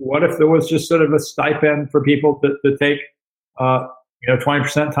 well, what if there was just sort of a stipend for people to take,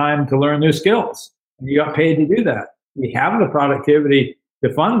 20% time to learn new skills? And you got paid to do that. We have the productivity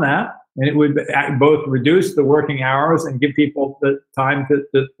to fund that. And it would both reduce the working hours and give people the time to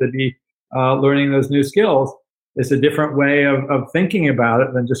be learning those new skills. It's a different way of thinking about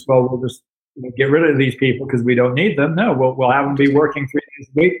it than just, well, we'll just get rid of these people because we don't need them. No, we'll have them be working 3 days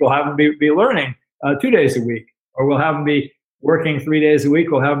a week. We'll have them be learning 2 days a week. Or we'll have them be working 3 days a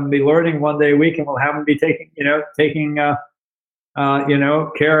week. We'll have them be learning 1 day a week, and we'll have them be taking care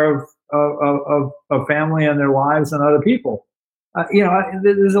of family and their lives and other people.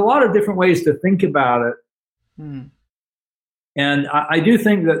 There's a lot of different ways to think about it. And I do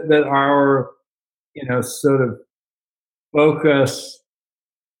think that our, sort of focus.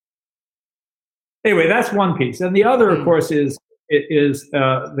 Anyway, that's one piece, and the other, of course, is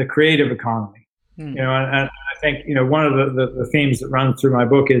the creative economy. You know, and I think one of the themes that runs through my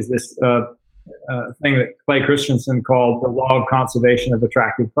book is this thing that Clay Christensen called the law of conservation of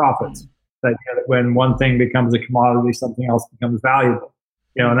attractive profits. The idea that when one thing becomes a commodity, something else becomes valuable.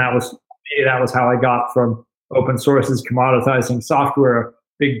 And that was how I got from open source is commoditizing software.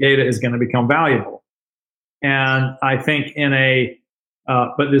 Big data is going to become valuable, and I think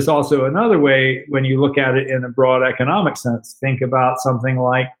but there's also another way when you look at it in a broad economic sense. Think about something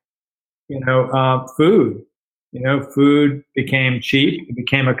like, food. Food became cheap, it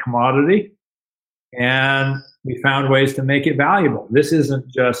became a commodity, and we found ways to make it valuable. This isn't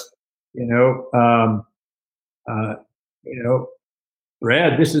just,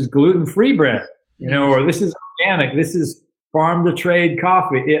 bread. This is gluten-free bread, or this is organic. This is farm-to-trade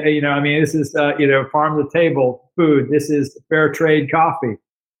coffee. This is, farm-to-table food. This is fair trade coffee.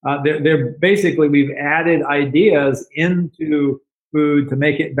 They're basically, we've added ideas into food to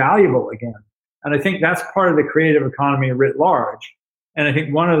make it valuable again. And I think that's part of the creative economy writ large. And I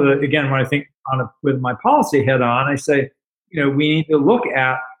think when I think with my policy head on, I say, we need to look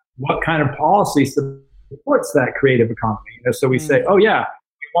at what kind of policy supports that creative economy. So we say, oh yeah,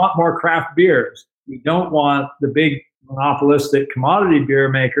 we want more craft beers. We don't want the big monopolistic commodity beer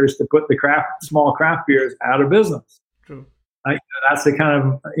makers to put the small craft beers out of business. True. That's the kind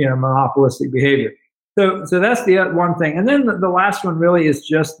of monopolistic behavior. So that's the one thing. And then the last one really is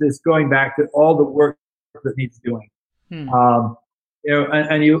just this going back to all the work that needs doing. I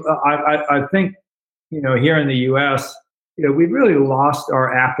think, here in the U.S., we've really lost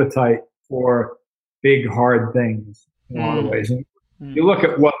our appetite for big, hard things in a lot of ways. And you look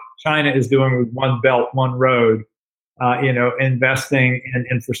at what China is doing with One Belt, One Road, investing in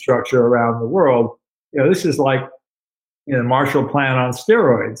infrastructure around the world. This is like, the Marshall Plan on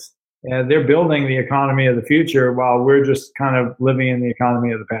steroids. And they're building the economy of the future while we're just kind of living in the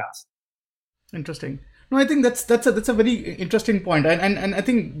economy of the past. Interesting. No, I think that's a very interesting point. And I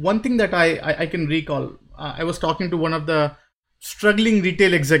think one thing that I can recall, I was talking to one of the struggling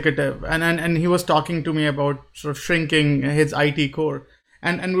retail executive, and he was talking to me about sort of shrinking his IT core.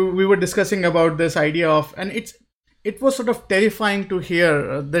 And we were discussing about this idea of, and it was sort of terrifying to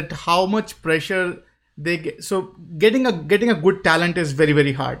hear that how much pressure they get. So getting a good talent is very,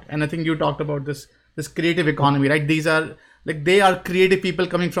 very hard. And I think you talked about this creative economy, right? These are they are creative people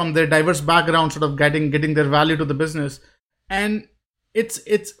coming from their diverse backgrounds, sort of getting their value to the business. And it's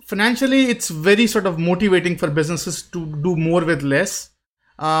financially, it's very sort of motivating for businesses to do more with less,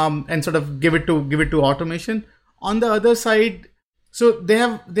 and sort of give it to automation. On the other side, so they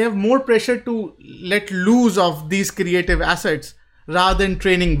have more pressure to let loose of these creative assets rather than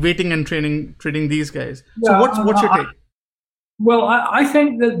training these guys. So what's your take? Well, I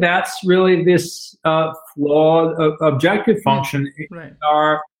think that's really this flawed objective function in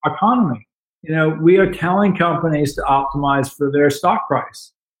our economy. We are telling companies to optimize for their stock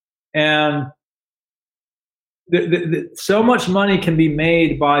price, and so much money can be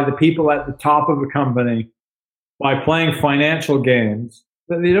made by the people at the top of a company by playing financial games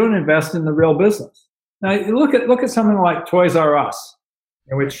that they don't invest in the real business. Now, look at something like Toys R Us,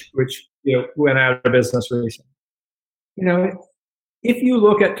 which went out of business recently. If you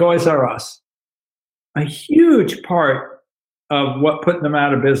look at Toys R Us, a huge part of what put them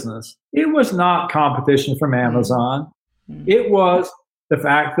out of business, it was not competition from Amazon. It was the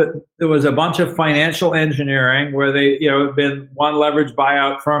fact that there was a bunch of financial engineering where they, been one leveraged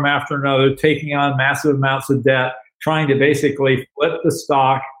buyout firm after another, taking on massive amounts of debt, trying to basically flip the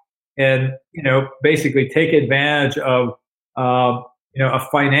stock and, basically take advantage of, a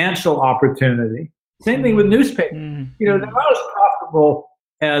financial opportunity. Same thing with newspapers. They're not as profitable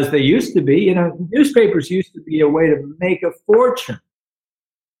as they used to be. Newspapers used to be a way to make a fortune.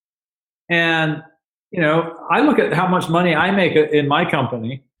 And, I look at how much money I make in my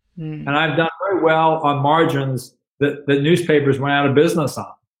company, and I've done very well on margins that newspapers went out of business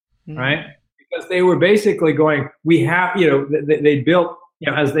on, right? Because they were basically going, we have, they built,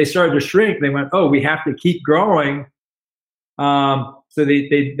 as they started to shrink, they went, oh, we have to keep growing. So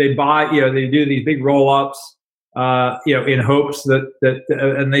they buy, they do these big roll-ups, in hopes that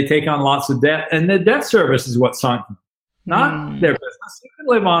and they take on lots of debt, and the debt service is what sunk them, not their business. You can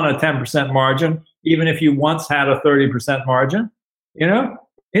live on a 10% margin, even if you once had a 30% margin.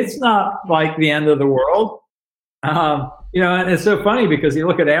 It's not like the end of the world. And it's so funny because you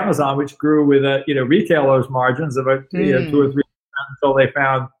look at Amazon, which grew with retailers' margins of 2 or 3% until they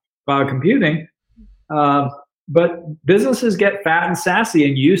found cloud computing. But businesses get fat and sassy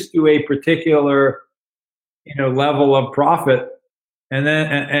and used to a particular level of profit, and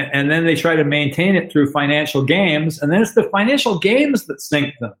then they try to maintain it through financial games, and then it's the financial games that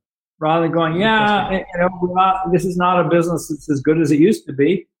sink them, rather than going, this is not a business that's as good as it used to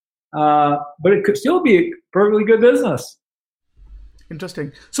be, but it could still be a perfectly good business.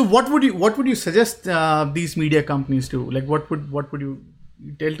 Interesting. So what would you suggest these media companies do? Like what would you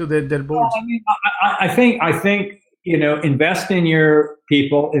tell to their boards? Well, I think invest in your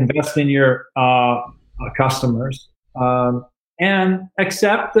people, invest in your customers, and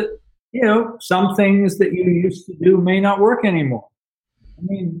accept that some things that you used to do may not work anymore. I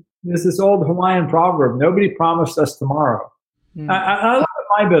mean, there's this old Hawaiian proverb: "Nobody promised us tomorrow." I look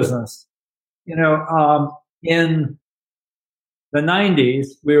at my business. In the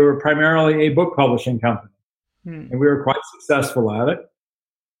 90s, we were primarily a book publishing company, and we were quite successful at it.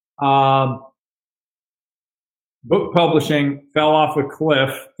 Book publishing fell off a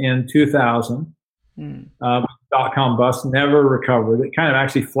cliff in 2000. Dot-com bust, never recovered. It kind of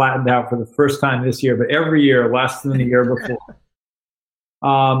actually flattened out for the first time this year, but every year less than the year before.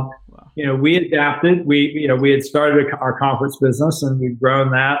 We adapted. We had started our conference business, and we've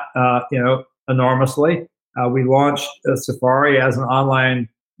grown that, enormously. We launched Safari as an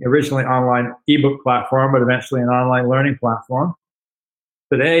originally online ebook platform, but eventually an online learning platform.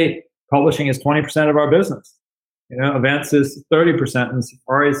 Today, publishing is 20% of our business. Events is 30%, and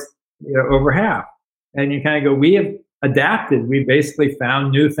Safari is over half. And you kind of go, we have adapted. We basically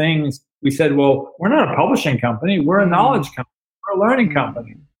found new things. We said, well, we're not a publishing company. We're a knowledge company. We're a learning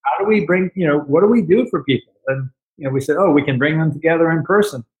company. How do we bring, what do we do for people? And, we said, we can bring them together in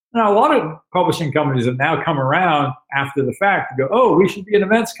person. Now, a lot of publishing companies have now come around after the fact to go, we should be an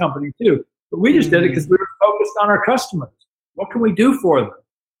events company too. But we just did it because we were focused on our customers. What can we do for them?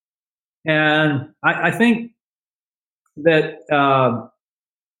 And I think that,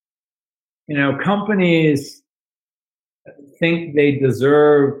 companies think they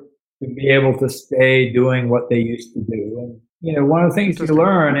deserve to be able to stay doing what they used to do. And, one of the things you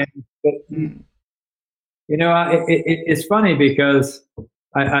learn is that, it's funny because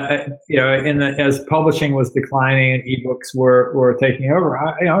as publishing was declining and ebooks were taking over,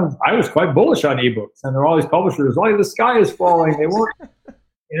 I was quite bullish on ebooks, and there were all these publishers like, the sky is falling. They weren't,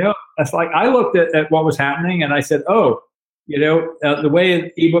 it's like I looked at what was happening and I said, the way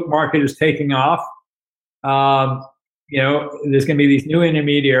the ebook market is taking off, there's going to be these new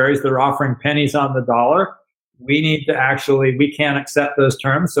intermediaries that are offering pennies on the dollar. We can't accept those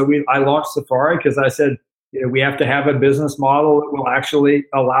terms. So I launched Safari because I said, we have to have a business model that will actually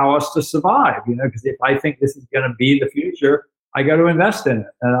allow us to survive, because if I think this is going to be the future, I got to invest in it,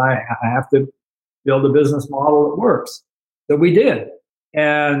 and I have to build a business model that works. So we did.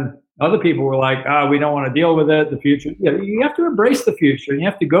 And other people were like, we don't want to deal with it. The future, you have to embrace the future, and you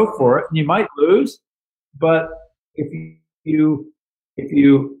have to go for it. And you might lose, but if you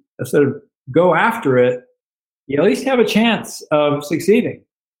sort of go after it, you at least have a chance of succeeding.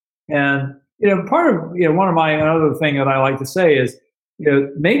 And part of another thing that I like to say is,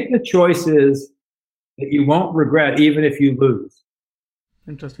 make the choices that you won't regret, even if you lose.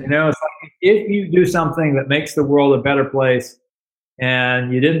 Interesting. It's like if you do something that makes the world a better place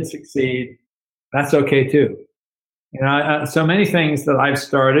and you didn't succeed, that's okay too. So many things that I've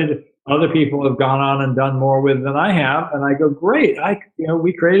started, other people have gone on and done more with than I have, and I go, great.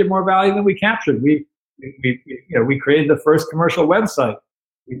 We created more value than we captured. We created the first commercial website.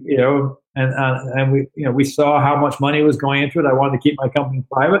 And we saw how much money was going into it. I wanted to keep my company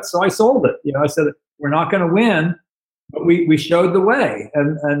private, so I sold it. I said, we're not going to win, but we showed the way,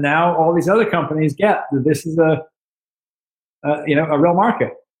 and now all these other companies get that this is a real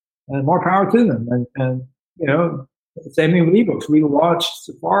market, and more power to them. And same thing with ebooks. We launched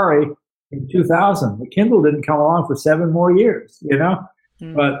Safari in 2000. The Kindle didn't come along for 7 more years.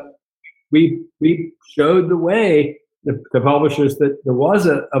 But we showed the way to publishers that there was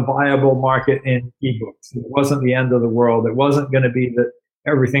a viable market in ebooks. It wasn't the end of the world. It wasn't going to be that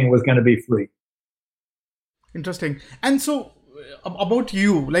everything was going to be free. Interesting. And so about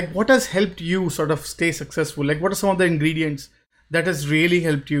you, like what has helped you sort of stay successful? Like what are some of the ingredients that has really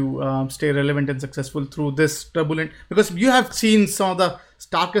helped you stay relevant and successful through this turbulent, because you have seen some of the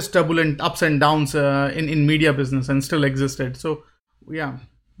starkest turbulent ups and downs in media business and still existed. So yeah.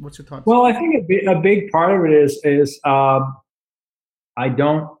 What's your thoughts? Well, I think a big part of it is I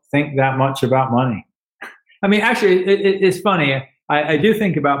don't think that much about money. I mean, actually, it's funny. I do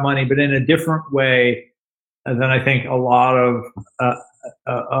think about money, but in a different way than I think a lot of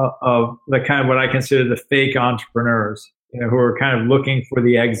the kind of what I consider the fake entrepreneurs, who are kind of looking for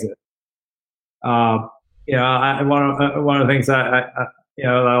the exit. One of the things that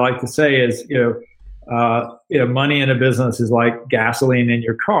I like to say is, money in a business is like gasoline in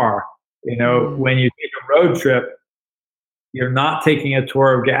your car. When you take a road trip, you're not taking a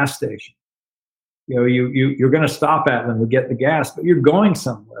tour of gas stations. You're going to stop at them to get the gas, but you're going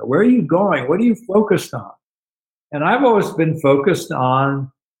somewhere. Where are you going? What are you focused on? And I've always been focused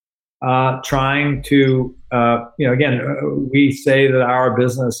on trying to, we say that our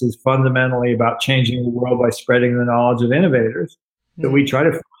business is fundamentally about changing the world by spreading the knowledge of innovators. So we try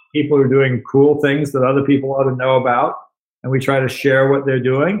to find people who are doing cool things that other people ought to know about, and we try to share what they're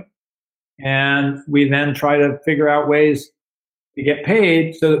doing. And we then try to figure out ways to get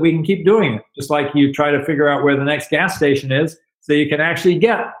paid so that we can keep doing it. Just like you try to figure out where the next gas station is so you can actually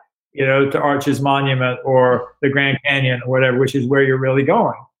get, to Arches Monument or the Grand Canyon or whatever, which is where you're really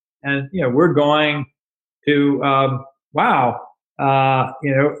going. And, we're going to,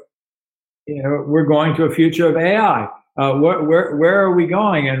 we're going to a future of AI. Where are we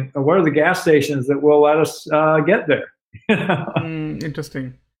going, and what are the gas stations that will let us get there?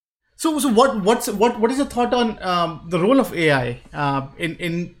 Interesting. So what is your thought on the role of AI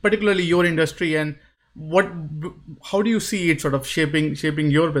in particularly your industry, and how do you see it sort of shaping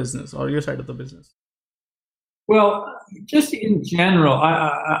your business or your side of the business? Well, just in general,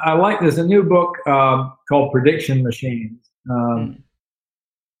 I like, there's a new book called Prediction Machines,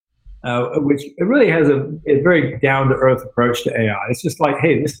 which it really has a very down-to-earth approach to AI. It's just like,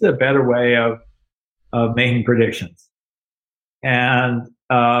 hey, this is a better way of making predictions. And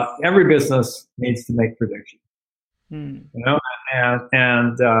every business needs to make predictions, and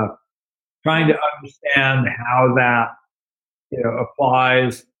trying to understand how that,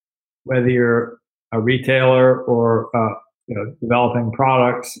 applies, whether you're a retailer or, developing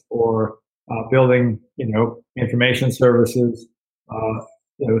products or building, information services,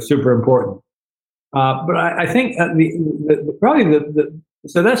 super important. But I think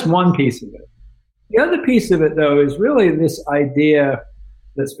so that's one piece of it. The other piece of it, though, is really this idea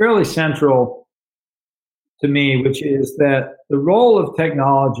that's fairly central to me, which is that the role of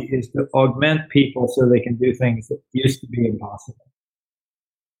technology is to augment people so they can do things that used to be impossible.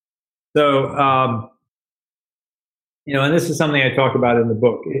 So, and this is something I talk about in the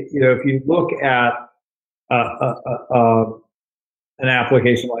book. If you look at an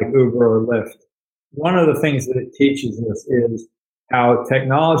application like Uber or Lyft, one of the things that it teaches us is how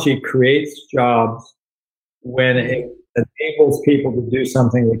technology creates jobs when it enables people to do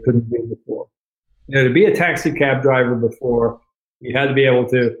something they couldn't do before. To be a taxi cab driver before, you had to be able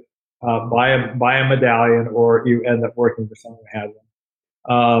to buy a medallion, or you end up working for someone who had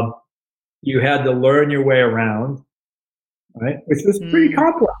one. You had to learn your way around, right? Which was pretty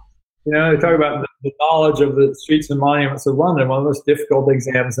complex. They talk about the knowledge of the streets and monuments of London, one of the most difficult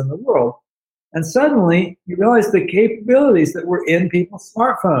exams in the world. And suddenly you realize the capabilities that were in people's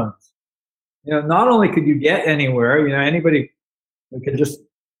smartphones. Not only could you get anywhere, anybody could just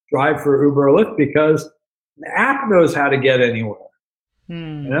drive for Uber or Lyft because the app knows how to get anywhere.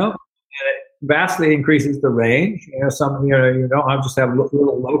 And it vastly increases the range. You don't just have a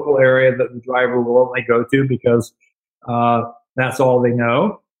little local area that the driver will only go to because that's all they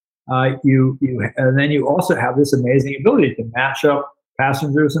know. And then you also have this amazing ability to match up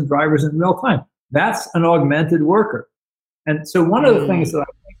passengers and drivers in real time. That's an augmented worker. And so one of the things that I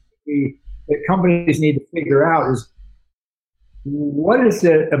think that companies need to figure out is, what is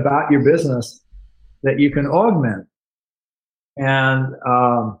it about your business that you can augment? And,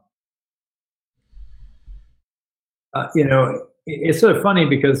 it's sort of funny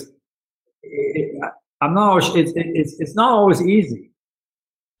because it's not always easy,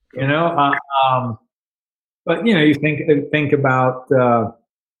 but you think about,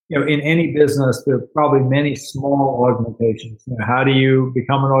 in any business, there are probably many small augmentations. How do you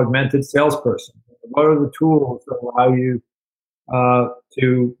become an augmented salesperson? What are the tools that allow you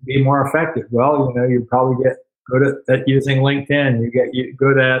to be more effective? Well, you probably get good at using LinkedIn. You get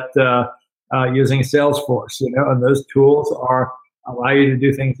good at using Salesforce. And those tools allow you to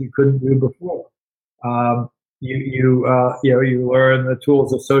do things you couldn't do before. You learn the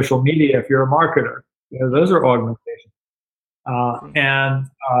tools of social media if you're a marketer. Those are augmentations. And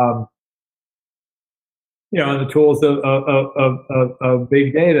the tools of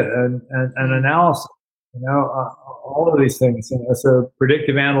big data and analysis. All of these things. So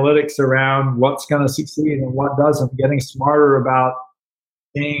predictive analytics around what's going to succeed and what doesn't. Getting smarter about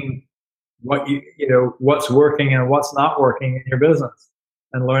seeing what's working and what's not working in your business,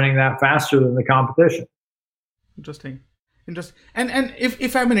 and learning that faster than the competition. Interesting. And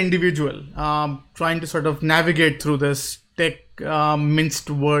if I'm an individual trying to sort of navigate through this tech minced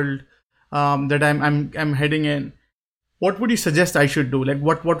world that I'm heading in, What would you suggest I should do? Like,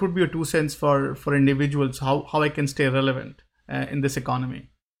 what would be your 2 cents for individuals? How I can stay relevant in this economy?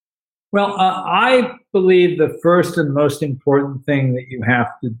 Well, I believe the first and most important thing that you have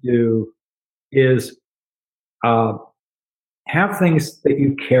to do is have things that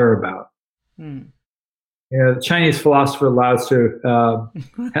you care about. You know, the Chinese philosopher Lao Tzu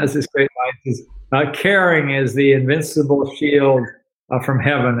has this great line. He says, caring is the invincible shield from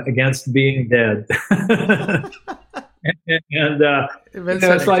heaven against being dead. and you know,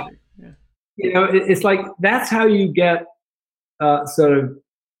 it's like, you know, it's like that's how you get sort of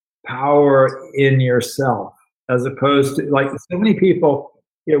power in yourself, as opposed to, like, so many people,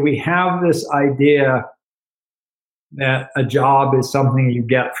 you know, we have this idea that a job is something you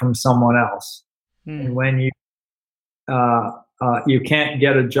get from someone else. And when you can't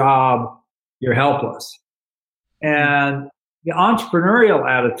get a job, you're helpless. And the entrepreneurial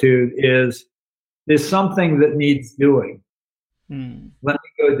attitude is, there's something that needs doing. Let me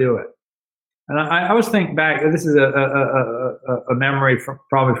go do it. And I always think back, this is a memory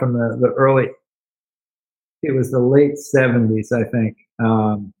probably from the early, it was the late 70s, I think.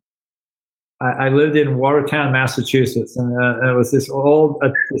 I lived in Watertown, Massachusetts, and it was this old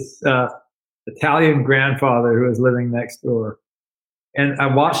Italian grandfather who was living next door. And I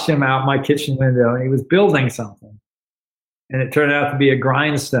watched him out my kitchen window, and he was building something. And it turned out to be a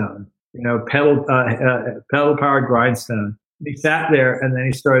grindstone, you know, pedal-powered grindstone. And he sat there, and then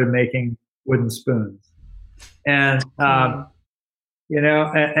he started making wooden spoons. And, you know,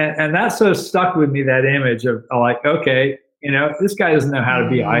 and that sort of stuck with me, that image of like, okay, you know, this guy doesn't know how to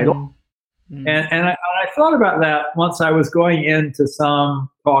be idle. And I thought about that once I was going into some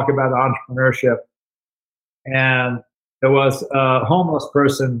talk about entrepreneurship, and there was a homeless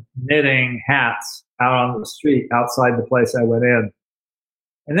person knitting hats out on the street outside the place I went in.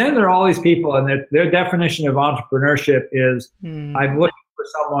 And then there are all these people, and their definition of entrepreneurship is, I'm looking for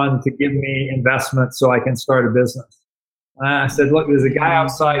someone to give me investment so I can start a business. And I said, look, there's a guy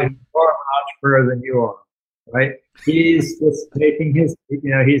outside who's more of an entrepreneur than you are, right? He's just taking his, you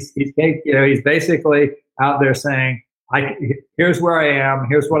know, he's basically out there saying, here's where I am,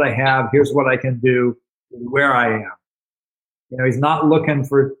 here's what I have, here's what I can do, where I am. You know, he's not looking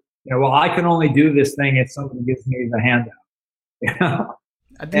for, you know, well, I can only do this thing if somebody gives me the handout. You know?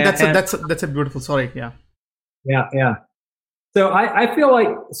 I think that's a beautiful story. Yeah. Yeah. So I feel like,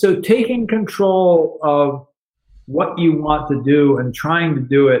 so taking control of what you want to do and trying to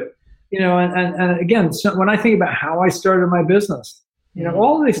do it, you know, and again, so when I think about how I started my business, you know,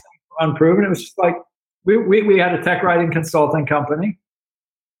 all of these things were unproven. It was just like, we had a tech writing consulting company.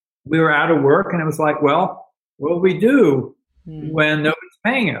 We were out of work, and it was like, well, what do we do when nobody's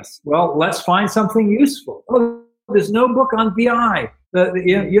paying us? Well, let's find something useful. Oh, there's no book on VI, the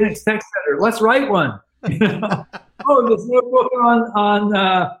Unix Tech Center. Let's write one. Oh, there's no book on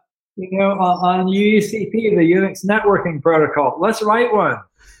UECP, the Unix networking protocol. Let's write one.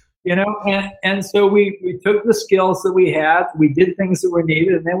 You know, and so we took the skills that we had, we did things that were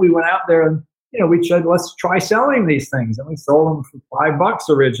needed, and then we went out there and, you know, we said, let's try selling these things, and we sold them for $5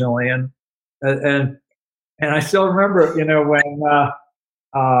 originally, and I still remember, you know, when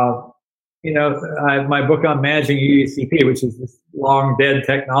you know, my book on managing UECP, which is this long dead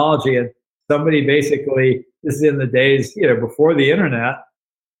technology, and somebody basically, this is in the days, you know, before the internet,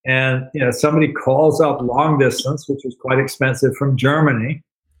 and, you know, somebody calls up long distance, which was quite expensive, from Germany,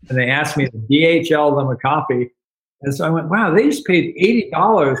 and they asked me to DHL them a copy. And so I went, wow, they just paid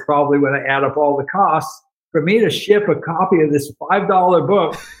 $80 probably when I add up all the costs for me to ship a copy of this $5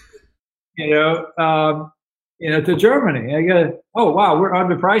 book, you know, to Germany. I go, oh, wow, we're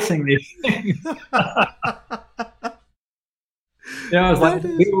underpricing these things. You know, it's like,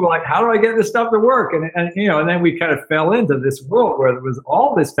 people were like, how do I get this stuff to work? And you know, and then we kind of fell into this world where there was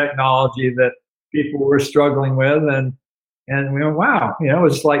all this technology that people were struggling with, and we went, wow, you know, it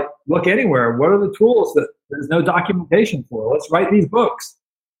was just like, look anywhere. What are the tools that there's no documentation for? Let's write these books.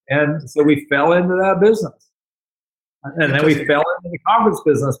 And so we fell into that business. And then we fell into the conference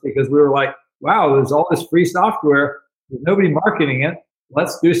business because we were like, wow, there's all this free software. There's nobody marketing it.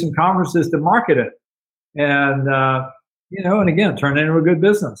 Let's do some conferences to market it. And, you know, and again, turn it into a good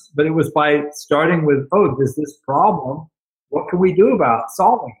business. But it was by starting with, oh, there's this problem. What can we do about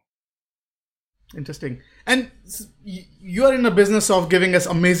solving it? Interesting. And you are in a business of giving us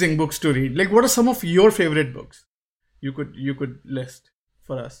amazing books to read. Like, what are some of your favorite books you could list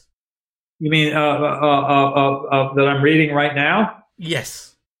for us? You mean that I'm reading right now?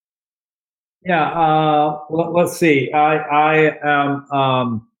 Yes. Yeah. Let's see. I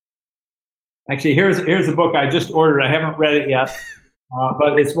am actually, here's a book I just ordered. I haven't read it yet,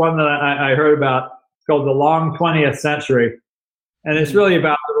 but it's one that I heard about. It's called The Long 20th Century. And it's really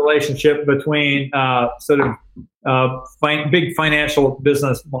about the relationship between big financial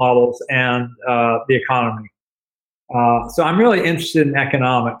business models and the economy. So I'm really interested in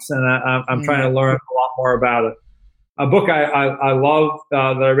economics, and I'm trying to learn a lot more about it. A book I love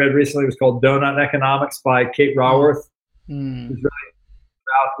that I read recently was called Donut Economics by Kate Raworth. It's really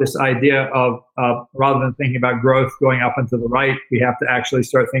about this idea of rather than thinking about growth going up and to the right, we have to actually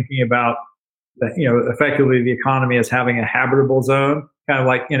start thinking about effectively the economy as having a habitable zone, kind of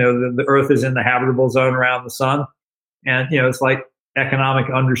like, the Earth is in the habitable zone around the sun. And, it's like economic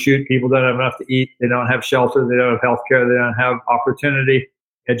undershoot. People don't have enough to eat. They don't have shelter. They don't have healthcare. They don't have opportunity,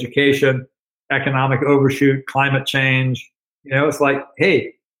 education, economic overshoot, climate change. It's like,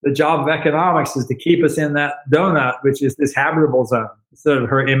 hey, the job of economics is to keep us in that donut, which is this habitable zone. Sort of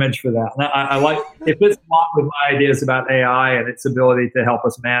her image for that. And I like, it fits a lot with my ideas about AI and its ability to help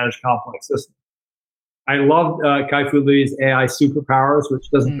us manage complex systems. I loved Kai-Fu Lee's AI Superpowers, which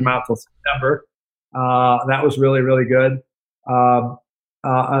doesn't come out till September. That was really, really good.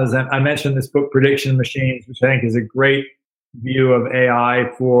 As I mentioned, this book, Prediction Machines, which I think is a great view of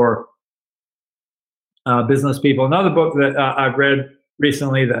AI for business people. Another book that I've read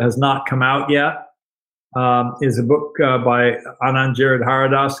recently that has not come out yet is a book by Anand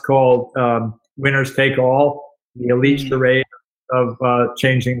Giridharadas called Winners Take All, The Elite Charade of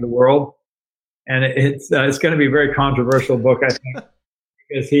Changing the World. And it's going to be a very controversial book, I think,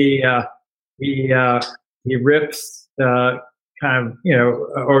 because he rips kind of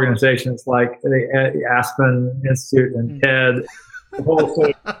organizations like the Aspen Institute and TED, the whole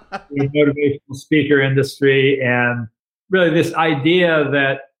sort of motivational speaker industry, and really this idea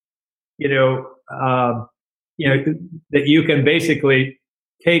that that you can basically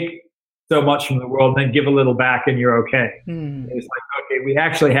take so much from the world and then give a little back and you're okay. It's like, okay, we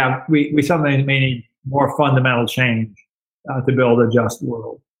actually have, we sometimes may need more fundamental change to build a just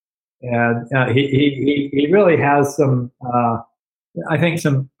world. And he really has some, I think,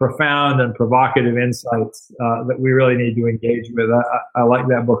 some profound and provocative insights that we really need to engage with. I like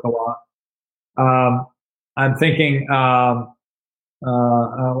that book a lot. I'm thinking, I'm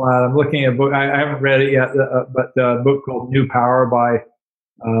looking at a book, I haven't read it yet, but a book called New Power by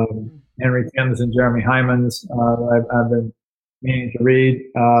Henry Timms and Jeremy Hymans that I've been meaning to read.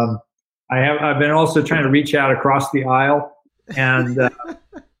 I've been also trying to reach out across the aisle, and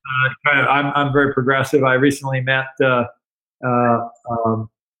I'm very progressive. I recently met the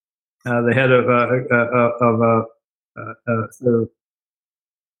head of sort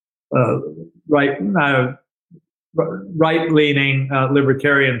of right-leaning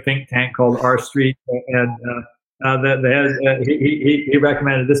libertarian think tank called R Street, and he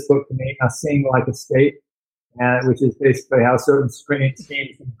recommended this book to me, Seeing Like a State, which is basically how certain schemes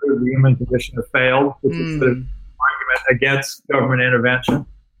to improve the human condition have failed, which is sort of an argument against government intervention.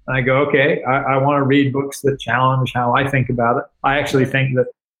 And I go, okay, I want to read books that challenge how I think about it. I actually think that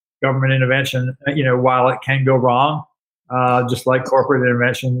government intervention, while it can go wrong, just like corporate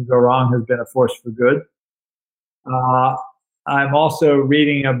intervention can go wrong, has been a force for good. I'm also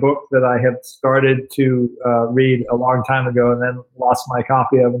reading a book that I have started to read a long time ago and then lost my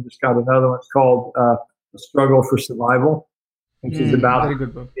copy of and just got another one. It's called The Struggle for Survival, which is about the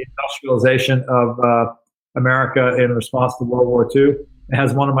industrialization of America in response to World War II. It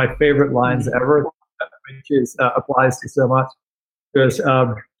has one of my favorite lines ever, which applies to so much. Because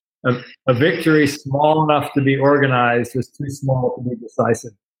a victory small enough to be organized is too small to be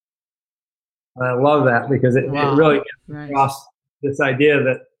decisive. And I love that because it really gets across this idea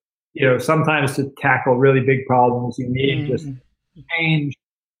that, sometimes to tackle really big problems, you need just change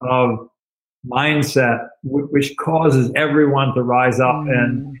of mindset, which causes everyone to rise up.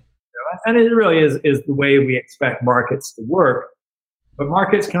 And it really is the way we expect markets to work. But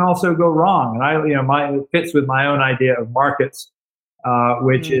markets can also go wrong. And it fits with my own idea of markets,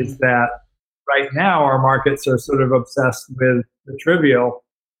 which is that right now our markets are sort of obsessed with the trivial,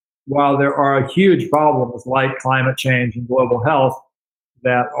 while there are huge problems like climate change and global health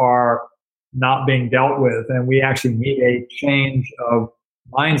that are not being dealt with. And we actually need a change of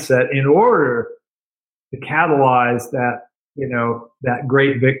mindset in order to catalyze that, that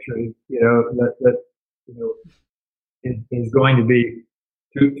great victory, that is going to be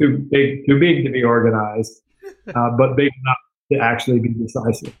too big to be organized, but big enough to actually be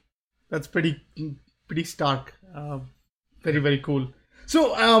decisive. That's pretty stark. Very, very cool.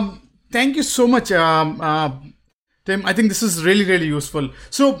 So, thank you so much, Tim. I think this is really, really useful.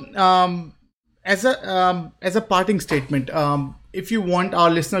 So, as a parting statement, if you want our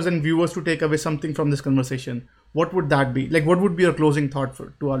listeners and viewers to take away something from this conversation, what would that be? Like, what would be your closing thought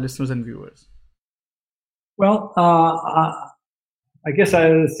to our listeners and viewers? Well, I guess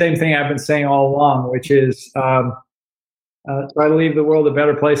the same thing I've been saying all along, which is try to leave the world a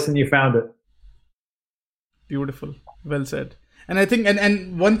better place than you found it. Beautiful. Well said. And I think,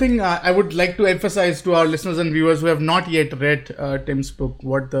 and one thing I would like to emphasize to our listeners and viewers who have not yet read Tim's book,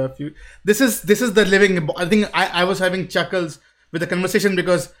 this is the living. I think I was having chuckles with the conversation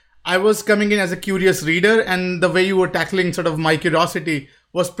because I was coming in as a curious reader, and the way you were tackling sort of my curiosity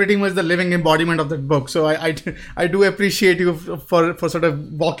was pretty much the living embodiment of that book. So I do appreciate you for sort of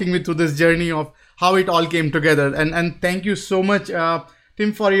walking me through this journey of how it all came together. And thank you so much,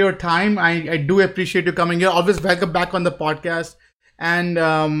 Tim, for your time. I do appreciate you coming here. Always welcome back on the podcast. And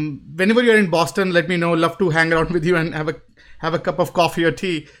whenever you're in Boston, let me know. Love to hang around with you and have a cup of coffee or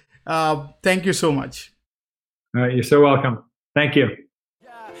tea. Thank you so much. You're so welcome. Thank you.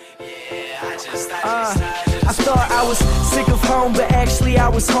 I thought I was sick of home, but actually I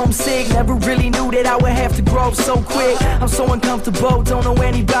was homesick. Never really knew that I would have to grow up so quick. I'm so uncomfortable, don't know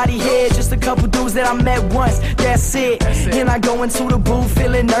anybody here. Just a couple dudes that I met once, that's it. And I go into the booth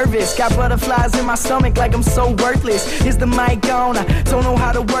feeling nervous. Got butterflies in my stomach like I'm so worthless. Is the mic on? I don't know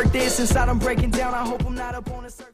how to work this. Inside I'm breaking down, I hope I'm not up on the surface.